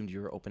 I assumed you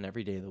were open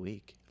every day of the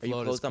week. Are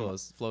Float you is closed on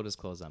closed. Float is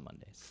closed on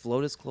Mondays.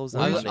 Float is closed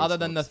on Other, Mondays, other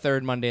than the folks.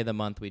 third Monday of the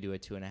month, we do a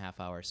 2.5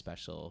 hour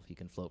special. You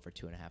can float for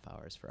 2.5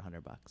 hours for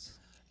 $100.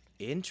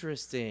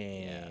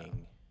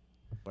 Interesting.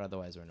 but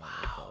otherwise we're normally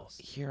closed.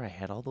 Here, I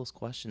had all those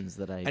questions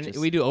that I And just...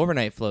 we do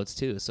overnight floats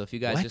too. So if you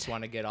guys What? just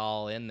want to get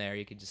all in there,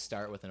 you could just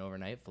start with an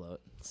overnight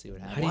float. See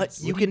what happens. What?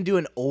 You can do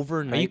an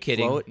overnight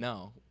kidding? float?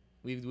 No,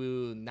 we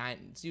do 9.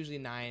 It's usually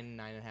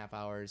 9.5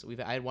 hours.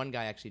 I had one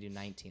guy actually do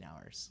 19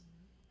 hours.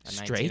 A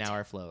Straight?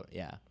 19-hour float.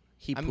 Yeah.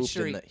 He I'm pooped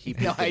sure in, he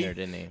no, pooped in there,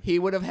 didn't he? He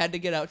would have had to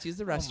get out to use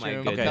the my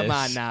restroom. goodness. Come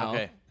on now.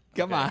 Okay.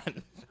 Come Okay.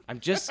 on. I'm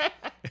just...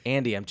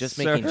 Andy, I'm just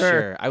making Sir.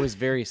 sure. I was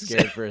very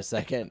scared for a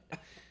second.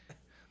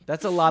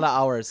 That's a lot of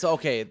hours. So,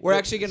 okay. We're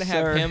actually going to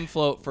have Sir. him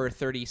float for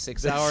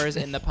 36 hours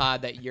in the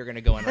pod that you're going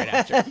to go in right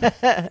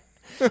after.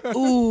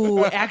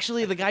 Ooh,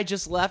 actually, the guy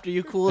just left. Are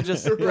you cool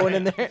just going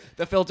in there?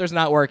 The filter's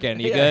not working.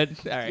 You Yeah. good?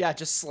 All right. Yeah,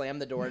 just slam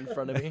the door in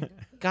front of me.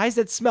 Guys,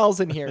 it smells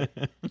in here.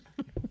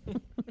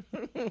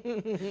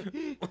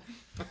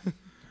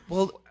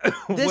 Well,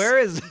 Where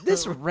is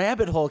this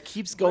rabbit hole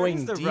keeps going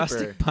Where's the deeper.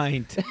 rustic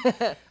pint?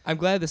 I'm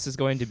glad this is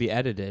going to be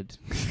edited.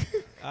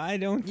 I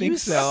don't You think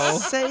so.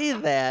 say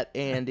that,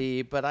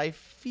 Andy, but I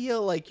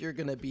feel like you're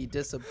gonna be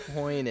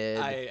disappointed.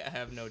 I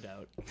have no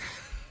doubt.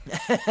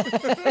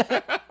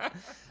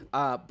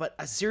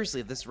 But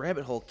seriously, this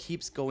rabbit hole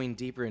keeps going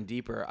deeper and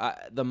deeper.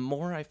 The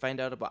more I find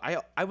out about,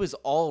 I was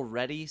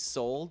already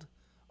sold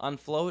on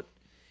float,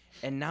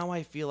 and now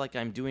I feel like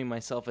I'm doing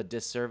myself a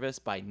disservice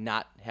by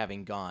not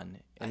having gone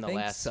in I the think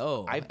last.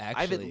 so, I've at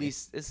actually.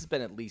 least this has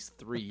been at least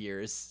 3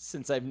 years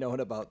since I've known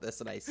about this,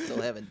 and I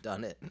still haven't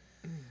done it.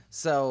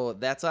 So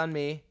that's on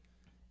me,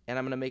 and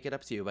I'm gonna make it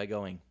up to you by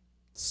going.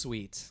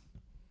 Sweet.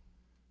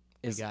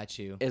 Is- got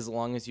you. As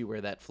long as you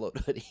wear that float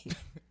hoodie.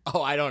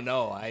 Oh, I don't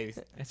know.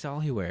 That's all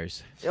he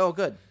wears. Oh,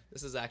 good.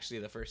 This is actually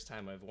the first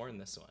time I've worn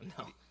this one.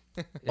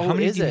 No. Oh, How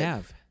many is do you it?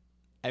 have?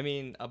 I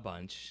mean, a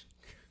bunch.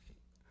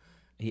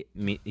 He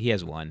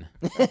has one.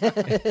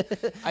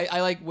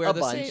 I like wear A the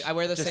bunch. same. I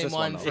wear the Just same this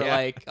one, one though. for Yeah.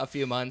 like a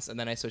few months, and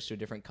then I switch to a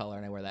different color,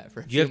 and I wear that for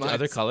a Do few you have months.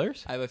 other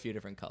colors? I have a few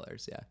different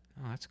colors. Yeah.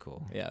 Oh, that's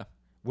cool. Yeah.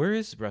 Where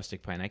is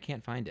rustic pine? I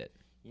can't find it.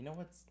 You know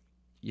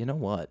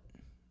what?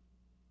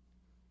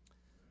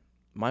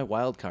 My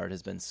wild card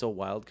has been so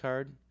wild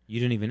card.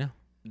 You don't even know.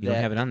 You don't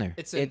That- have it on there.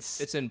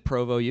 It's in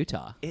Provo,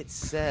 Utah. It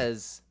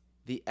says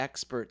the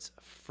experts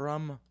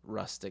from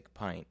Rustic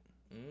Pint.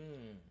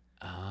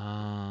 Oh.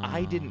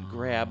 I didn't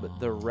grab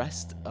the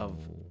rest of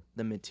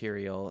the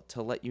material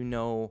to let you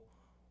know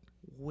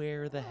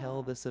where the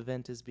hell this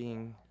event is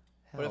being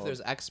held. But if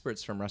there's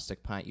experts from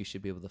Rustic Pint, you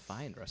should be able to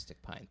find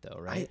Rustic Pint, though,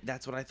 right?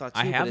 That's what I thought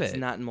too. I have but it's it.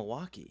 not in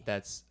Milwaukee.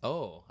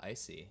 I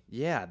see.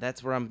 Yeah,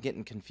 that's where I'm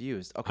getting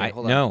confused. Okay,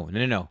 hold on.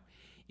 No.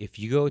 If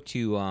you go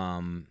to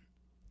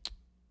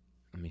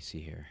let me see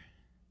here.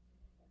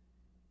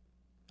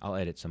 I'll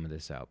edit some of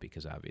this out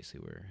because obviously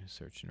we're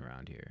searching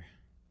around here.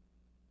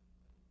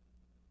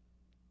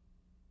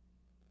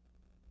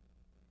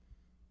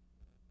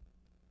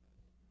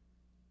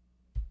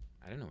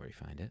 I don't know where you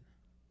find it.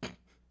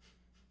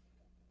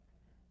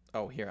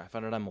 Oh, here I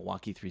found it on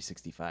Milwaukee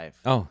 365.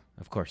 Oh,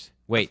 of course.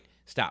 Wait,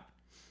 stop.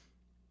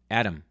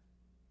 Adam.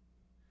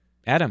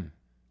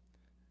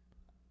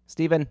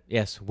 Steven.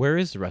 Yes, where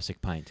is the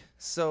rustic pint?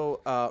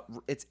 So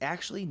it's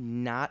actually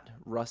not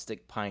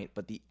Rustic Pint,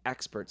 but the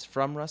experts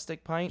from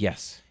Rustic Pint.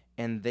 Yes.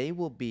 And they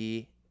will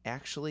be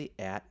actually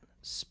at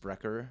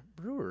Sprecher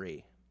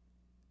Brewery.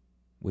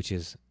 Which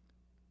is,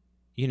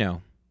 have you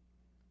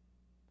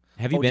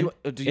Oh, been?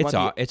 do you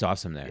want It's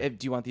awesome there.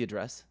 Do you want the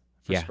address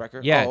for Yeah.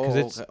 Sprecher? Yeah, Oh,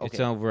 because okay. it's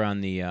over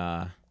on the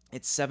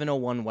It's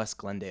 701 West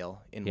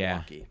Glendale in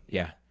Milwaukee.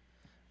 yeah.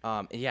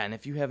 Yeah, and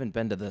if you haven't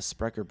been to the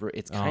Sprecher Brewery,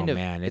 it's Oh, kind of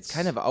man, it's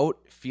kind of out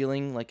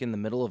feeling like in the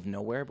middle of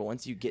nowhere, but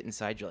once you get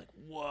inside, you're like,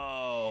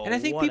 whoa. And I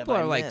think what people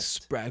have are like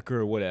missed? Sprecher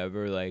or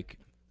whatever, like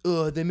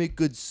They make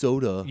good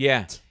soda.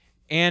 yeah,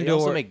 and They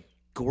also or make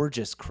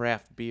gorgeous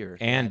craft beer.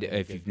 and they make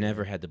if good you've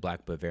never had the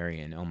Black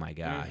Bavarian, oh my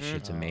gosh,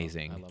 it's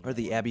amazing. I love Or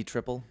the Abbey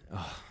Triple.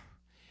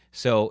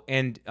 So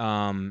and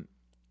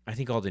I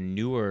think all the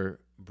newer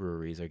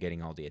breweries are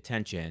getting all the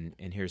attention,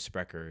 and here's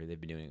Sprecher. They've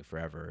been doing it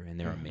forever, and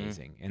they're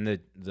amazing. And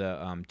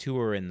the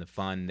tour and the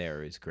fun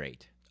there is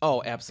great.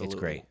 Oh, absolutely.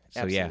 great.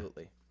 So, yeah.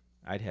 absolutely.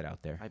 I'd head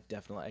out there. I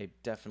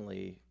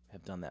definitely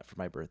have done that for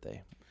my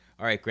birthday.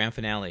 All right, grand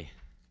finale.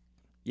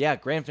 Yeah,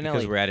 grand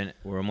finale. Because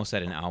we're almost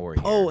at an hour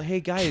here. Oh,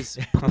 hey guys.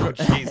 oh,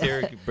 jeez,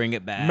 Eric, bring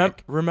it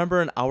back. Remember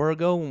an hour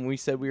ago when we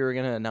said we were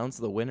going to announce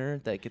the winner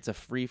that gets a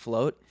free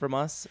float from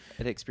us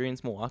at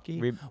Experience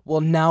Milwaukee? Well,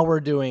 now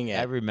we're doing it.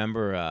 I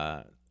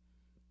remember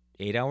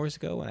 8 hours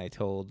ago when I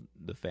told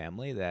the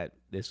family that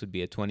this would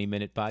be a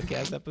 20-minute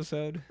podcast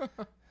episode.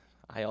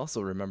 I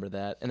also remember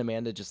that, and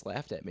Amanda just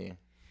laughed at me.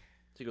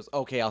 She goes,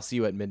 "Okay, I'll see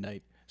you at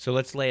midnight." So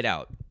let's lay it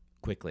out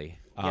quickly.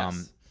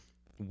 Yes.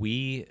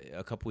 We,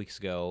 a couple weeks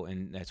ago,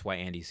 and that's why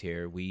Andy's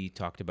here, we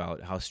talked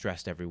about how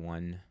stressed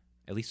everyone,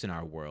 at least in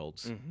our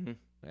worlds,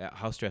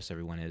 how stressed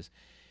everyone is.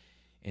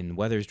 And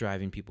weather's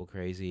driving people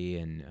crazy.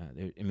 And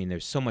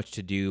there's so much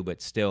to do,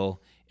 but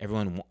still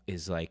everyone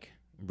is like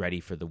ready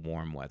for the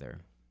warm weather.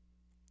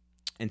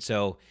 And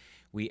so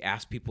we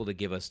asked people to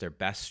give us their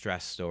best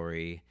stress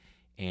story.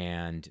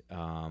 And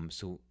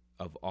so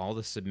of all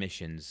the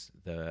submissions,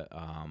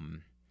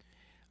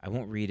 I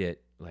won't read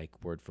it like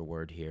word for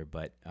word here,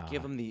 but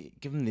Give them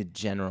the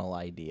general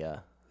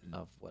idea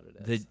of what it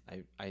is.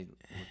 I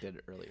looked at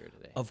it earlier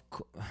today.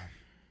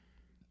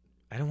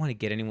 I don't want to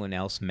get anyone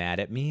else mad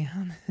at me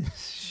on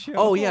this show.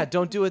 Oh yeah,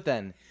 don't do it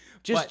then.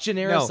 Just But-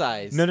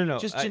 genericize. No.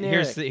 Just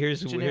generic.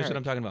 Here's what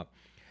I'm talking about.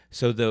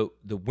 So the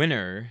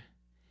winner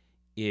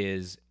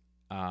is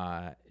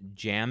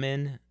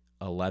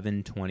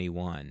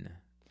Jammin1121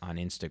 on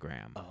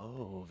Instagram.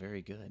 Oh,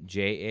 very good.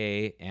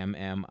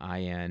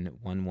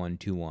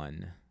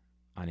 JAMMIN1121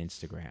 on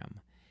Instagram.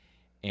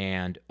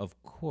 And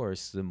of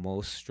course, the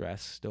most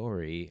stressed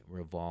story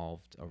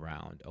revolved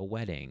around a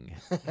wedding.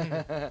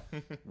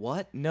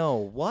 What? No.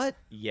 What?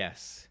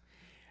 Yes.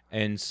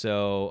 And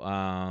so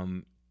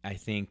I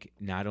think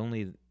not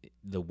only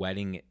the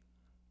wedding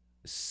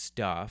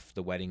stuff,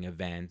 the wedding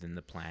event and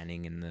the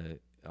planning and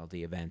all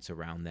the events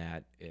around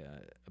that,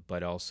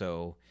 but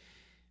also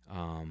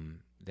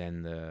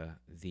then the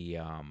the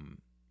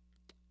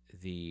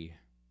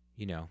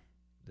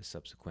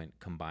subsequent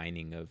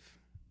combining of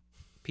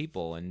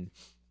people and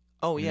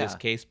Oh in yeah. this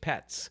case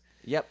pets.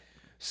 Yep.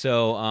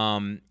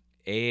 So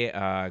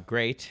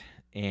great,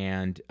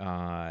 and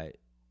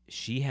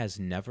she has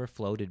never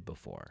floated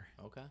before.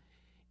 Okay.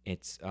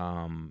 It's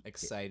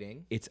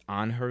Exciting. it's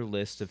on her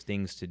list of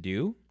things to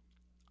do.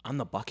 On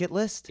the bucket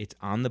list. It's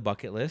on the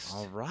bucket list.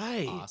 All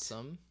right.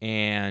 Awesome.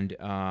 And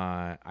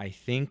I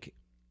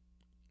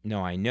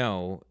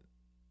know.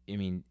 I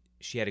mean,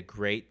 she had a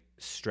great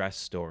stress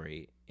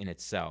story in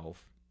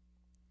itself,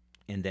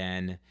 and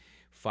then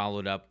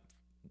followed up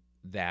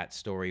that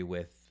story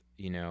with,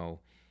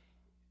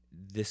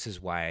 this is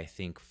why I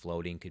think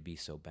floating could be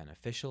so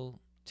beneficial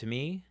to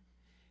me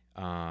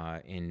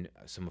in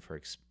some of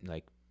her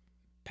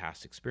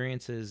past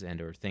experiences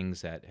and or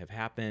things that have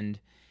happened.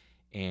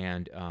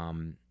 And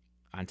on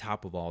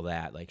top of all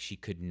that, she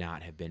could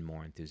not have been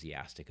more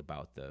enthusiastic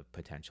about the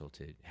potential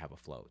to have a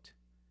float.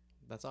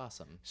 That's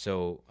awesome.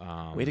 So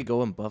Way to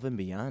go above and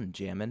beyond,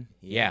 Jammin.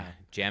 Yeah,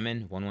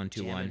 Jammin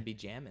 1121. Jammin' be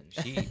jammin'.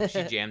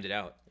 She jammed it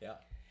out. Yeah.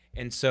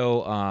 And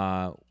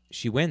so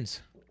she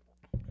wins.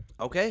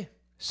 Okay.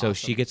 So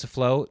she gets a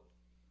float.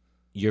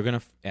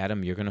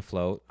 Adam, you're gonna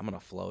float. I'm gonna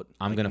float.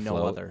 I'm like gonna no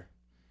float. Other.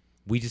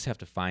 We just have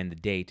to find the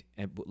date,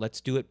 and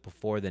let's do it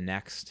before the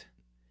next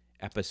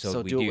episode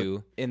So we do it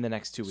do. in the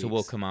next 2 weeks. So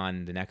we'll come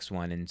on the next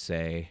one and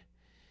say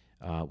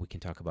we can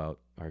talk about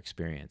our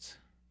experience.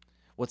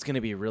 What's going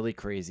to be really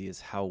crazy is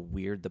how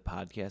weird the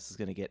podcast is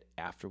going to get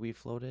after we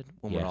floated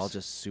when we're all Yes.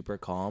 just super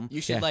calm. You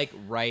should Yeah.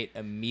 write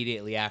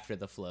immediately after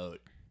the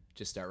float.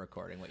 Just start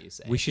recording what you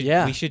say. We should.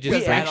 Yeah. We should We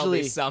just. That'll be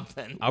actually-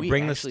 something. I'll we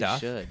bring the actually stuff.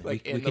 should.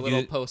 Like we in the could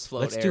little do-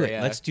 post-float Let's do it.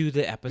 area. Let's do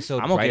the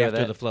episode I'm okay right with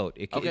after it. the float.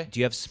 Okay. Do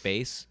you have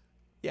space?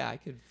 Yeah, I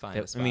could find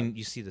a spot. I mean,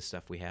 you see the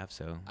stuff we have,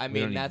 so I we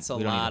mean, don't need- that's a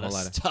we don't need lot of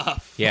whole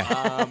stuff.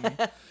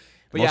 Yeah.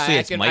 But Mostly yeah,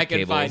 it's I mic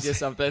can find cables. you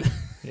something.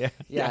 Yeah.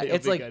 Yeah, you'll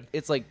it's be like good.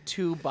 it's like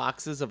 2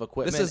 boxes of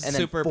equipment This is and then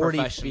super 40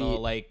 professional.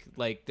 feet.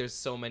 Like there's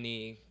so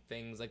many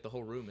things. Like the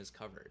whole room is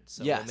covered,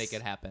 so Yes. we'll make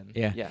it happen.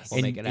 Yeah. Yes. We'll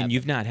and, make it happen. and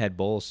you've not had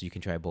bowls, so you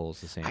can try bowls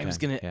at the same time. I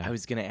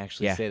was gonna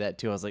actually Yeah. say that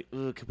too. I was like,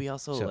 ooh, could we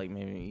also So-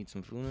 maybe eat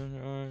some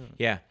food?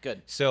 Yeah.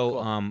 Good. So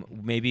Cool.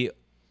 maybe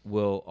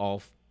we'll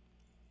all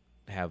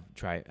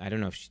try. I don't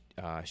know if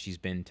she's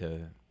been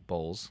to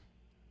bowls,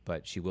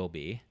 but she will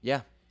be,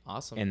 Yeah,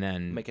 Awesome. and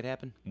then make it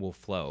happen. we'll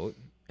float,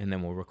 and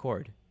then we'll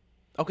record.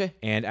 Okay.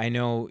 And I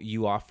know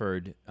you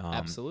offered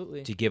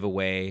Absolutely. to give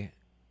away,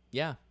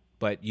 Yeah.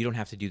 but you don't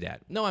have to do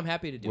that. No, I'm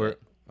happy to do We're-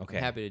 it. okay.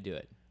 I'm happy to do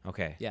it.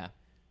 Okay. Yeah.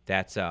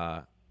 That's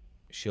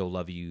she'll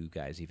love you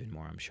guys even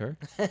more, I'm sure.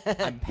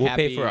 I'm We'll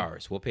happy. pay for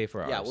ours. We'll pay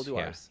for ours. Yeah, we'll do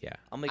ours. Yeah.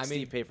 I'll make I mean-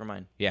 Steve pay for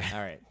mine. Yeah. All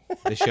right.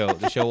 The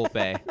show will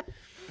pay.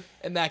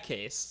 In that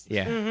case.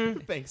 Yeah.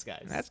 Thanks,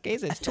 guys. That's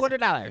case it's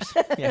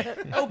 $200. Yeah.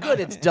 Oh, good.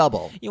 It's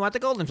double. You want the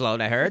golden float,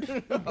 I heard.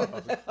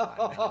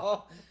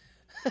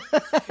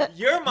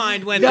 Your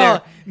mind went No.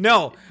 there.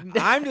 No,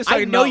 I'm just I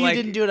talking know about you like,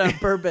 didn't do it on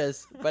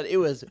purpose, but it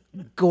was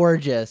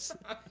gorgeous.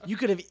 You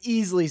could have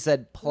easily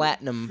said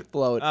platinum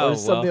float Oh, or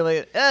something well.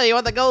 like, oh, you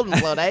want the golden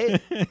float, eh?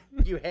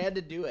 You had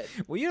to do it.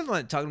 Well, you're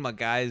not talking about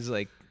guys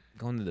like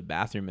going to the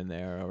bathroom in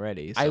there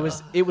already. I so-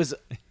 was. It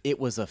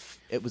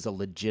was a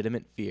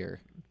legitimate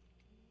fear.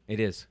 It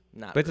is.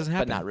 Not, But it doesn't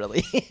happen. But not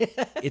really.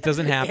 It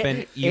doesn't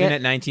happen even And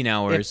at 19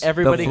 hours. If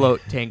everybody,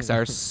 tanks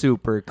are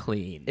super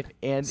clean.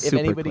 if super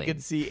anybody clean.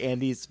 could see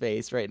Andy's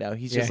face right now,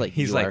 he's Yeah, just like,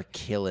 he's you like, are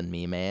killing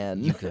me,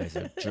 man. You guys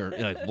are jerk.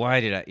 You're like,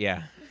 why did I?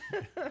 Yeah.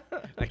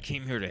 I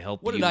came here to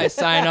help What you. did I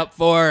sign up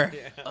for?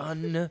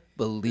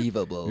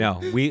 Unbelievable.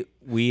 No, we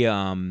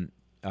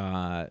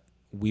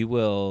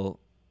will.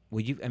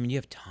 Well, you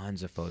have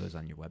tons of photos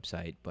on your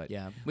website, but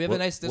Yeah, we have We'll-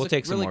 a nice. There's we'll a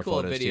take some really more cool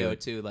photos, video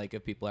too. too. Like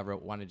if people ever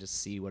want to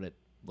just see what it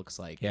looks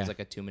like. Yeah. There's like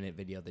a 2-minute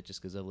video that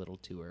just gives a little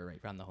tour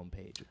right on the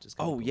homepage, which is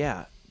Oh cool.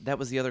 yeah, that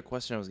was the other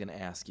question I was going to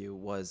ask you.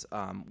 Was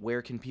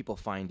where can people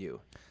find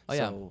you? Oh,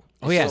 yeah. So,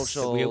 Oh yes,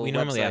 social, we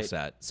normally website. ask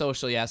that.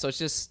 Social, yeah. So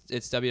it's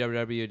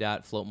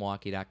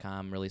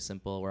www.floatmilwaukee.com. Really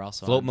simple. We're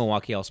also Float on,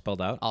 Milwaukee all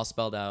spelled out. all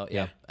spelled out.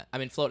 Yeah. Yeah. I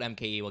mean, Float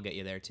MKE will get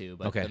you there too,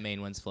 but Okay. the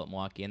main one's Float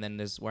Milwaukee, and then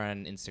we're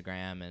on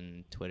Instagram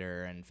and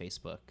Twitter and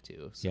Facebook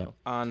too. So. Yep.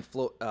 On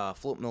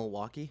Float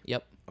Milwaukee.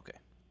 Yep. Okay.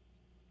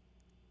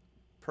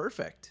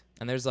 Perfect.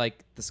 And there's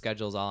like the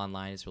schedule's all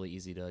online. It's really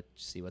easy to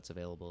see what's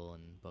available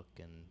and book.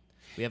 And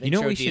we have You know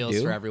what intro we should deals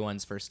do? for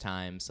everyone's first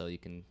time, so you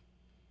can.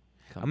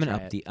 Come I'm gonna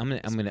try up it. I'm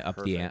gonna up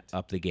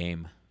Perfect. the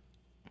game.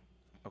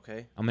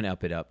 Okay. I'm gonna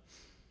up it up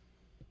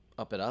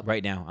Up it up.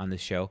 right now on this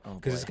show Oh,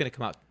 because it's boy. gonna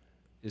come out.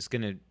 It's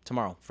gonna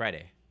Tomorrow.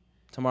 Friday.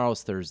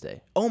 Tomorrow's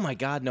Thursday. Oh my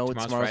God! No,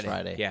 it's tomorrow's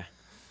Friday. Yeah.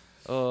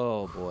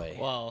 Oh boy.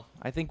 Well,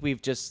 I think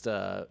we've just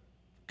tomorrow.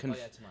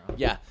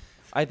 yeah.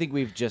 I think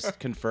we've just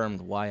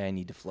confirmed why I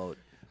need to float.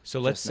 So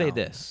let's Just say now.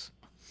 this.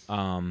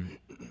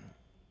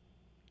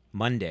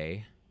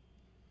 Monday,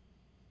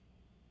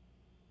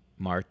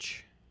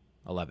 March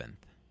 11th.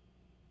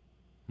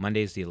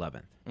 Monday's the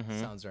 11th. Mhm.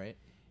 Sounds right.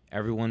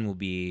 Everyone will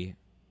be.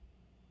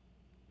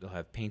 They'll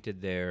have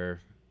painted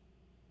their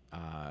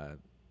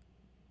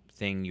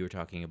thing you were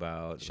talking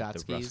about. with Shot the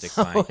skis. rustic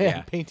Oh, pine. yeah,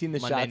 Yeah. painting the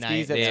Monday shot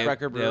night. skis at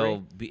Sprecher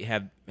Brewery.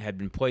 They'll have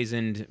been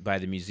poisoned by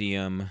the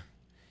museum.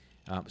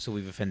 So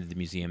we've offended the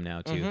museum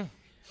now too.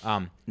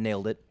 Mhm.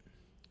 Nailed it.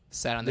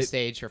 Sat on the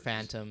stage for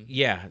Phantom.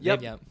 Yeah.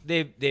 Yep.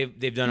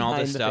 They've done all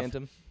Behind this the stuff.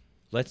 Phantom.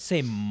 Let's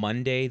say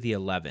Monday the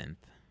 11th.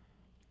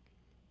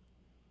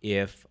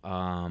 If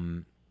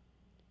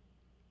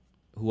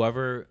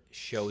whoever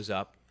shows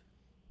up,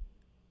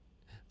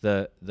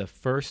 the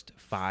first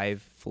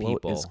 5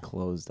 Float people. is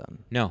closed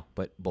on. No,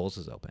 but Bowls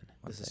is open.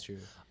 This is true.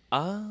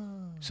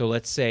 Ah. So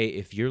let's say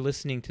if you're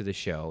listening to the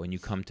show and you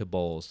come to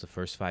Bowls, the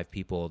first 5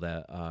 people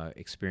that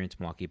Experience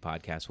Milwaukee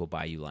podcast will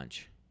buy you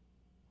lunch.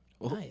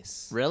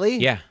 Nice. Really?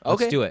 Yeah,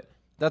 Okay. let's do it.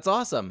 That's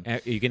awesome.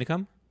 Are you gonna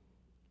come?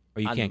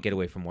 Or you I'm- can't get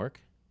away from work?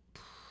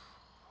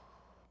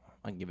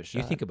 I can give it a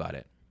shot. You think about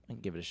it. I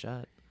can give it a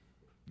shot.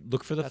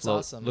 Look for the That's float.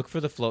 awesome. Look for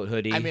the float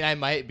hoodie. I mean, I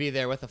might be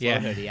there with a float Yeah.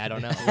 hoodie. I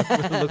don't know.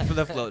 look for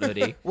the float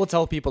hoodie, We'll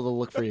tell people to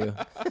look for you.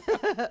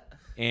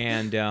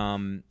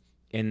 and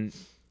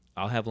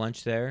I'll have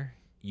lunch there.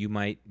 You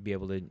might be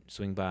able to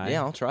swing by.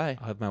 Yeah, I'll try.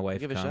 I'll have my wife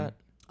Give it a come. shot.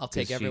 I'll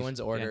take she's- everyone's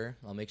yeah. order.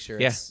 I'll make sure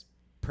Yeah. it's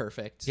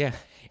perfect. Yeah,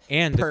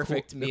 and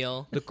Perfect the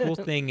meal. The cool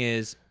thing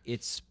is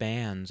it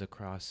spans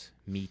across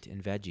meat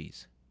and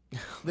veggies.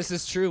 This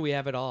is true. We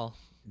have it all.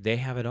 They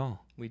have it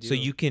all. We do. So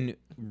you can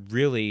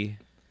really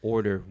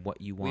order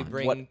what you We want.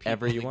 bring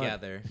Whatever people you want.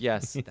 together.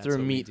 Yes, That's through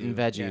what we meat do. and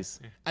veggies.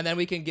 And then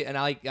we can get, and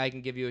I can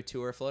give you a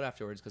tour float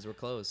afterwards because we're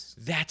closed.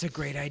 That's a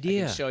great I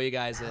idea. can show you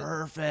guys it.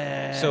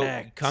 Perfect.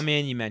 So come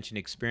in. You mentioned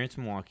Experience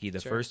Milwaukee.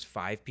 The Sure. first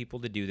 5 people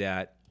to do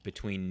that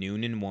between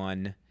noon and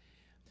 1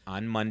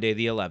 on Monday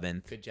the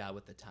 11th. Good job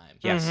with the time.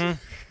 Yes,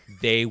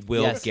 they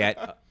will Yes.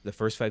 get the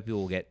first 5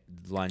 people will get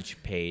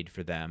lunch paid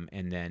for them,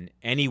 and then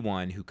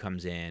anyone who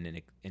comes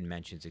in and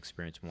mentions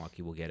Experience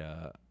Milwaukee will get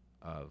a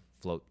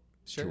float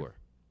Sure. tour.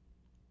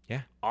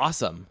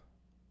 Awesome.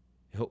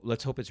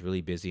 Let's hope it's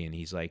really busy and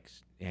he's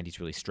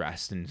really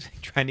stressed and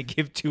trying to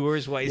give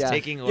tours while he's Yeah.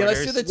 taking Yeah,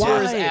 orders. let's do the Why?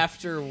 tours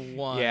after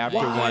 1. Yeah, after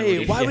one Why? would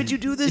be- Why would you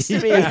do this to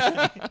me?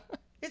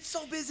 It's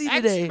so busy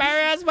today.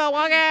 Experience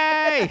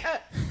Milwaukee!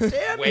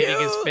 Damn Waving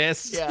his you.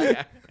 fist.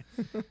 Yeah.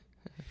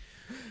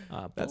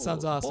 That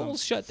sounds awesome.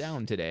 Bowls shut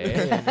down today.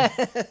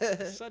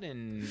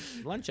 Sudden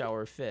lunch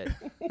hour fit.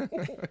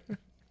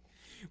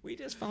 We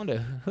just found a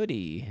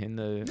hoodie in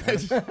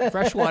the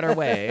freshwater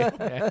way.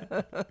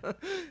 Yeah.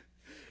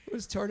 It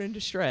was torn into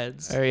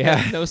shreds. Oh,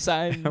 yeah. No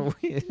sign.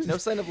 No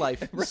sign of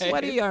life.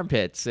 Sweaty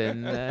armpits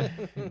and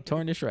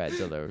torn to shreds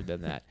other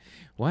than that.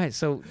 Why?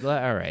 So,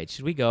 all right.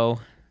 Should we go?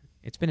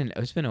 It's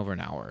been over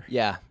an hour.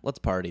 Yeah, let's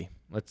party.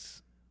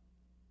 Let's.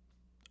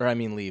 Or I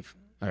mean leave.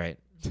 All right.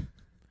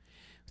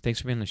 Thanks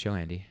for being on the show,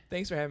 Andy.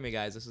 Thanks for having me,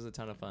 guys. This was a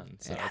ton of fun.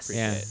 So I Yes.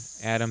 appreciate Yeah,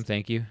 it. Adam.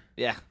 Thank you.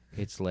 Yeah.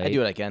 It's late. I do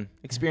what I can.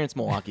 Experience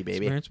Milwaukee, baby.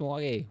 Experience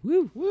Milwaukee.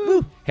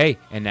 Woo. Hey,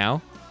 and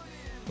now,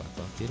 Black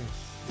Dog Theater.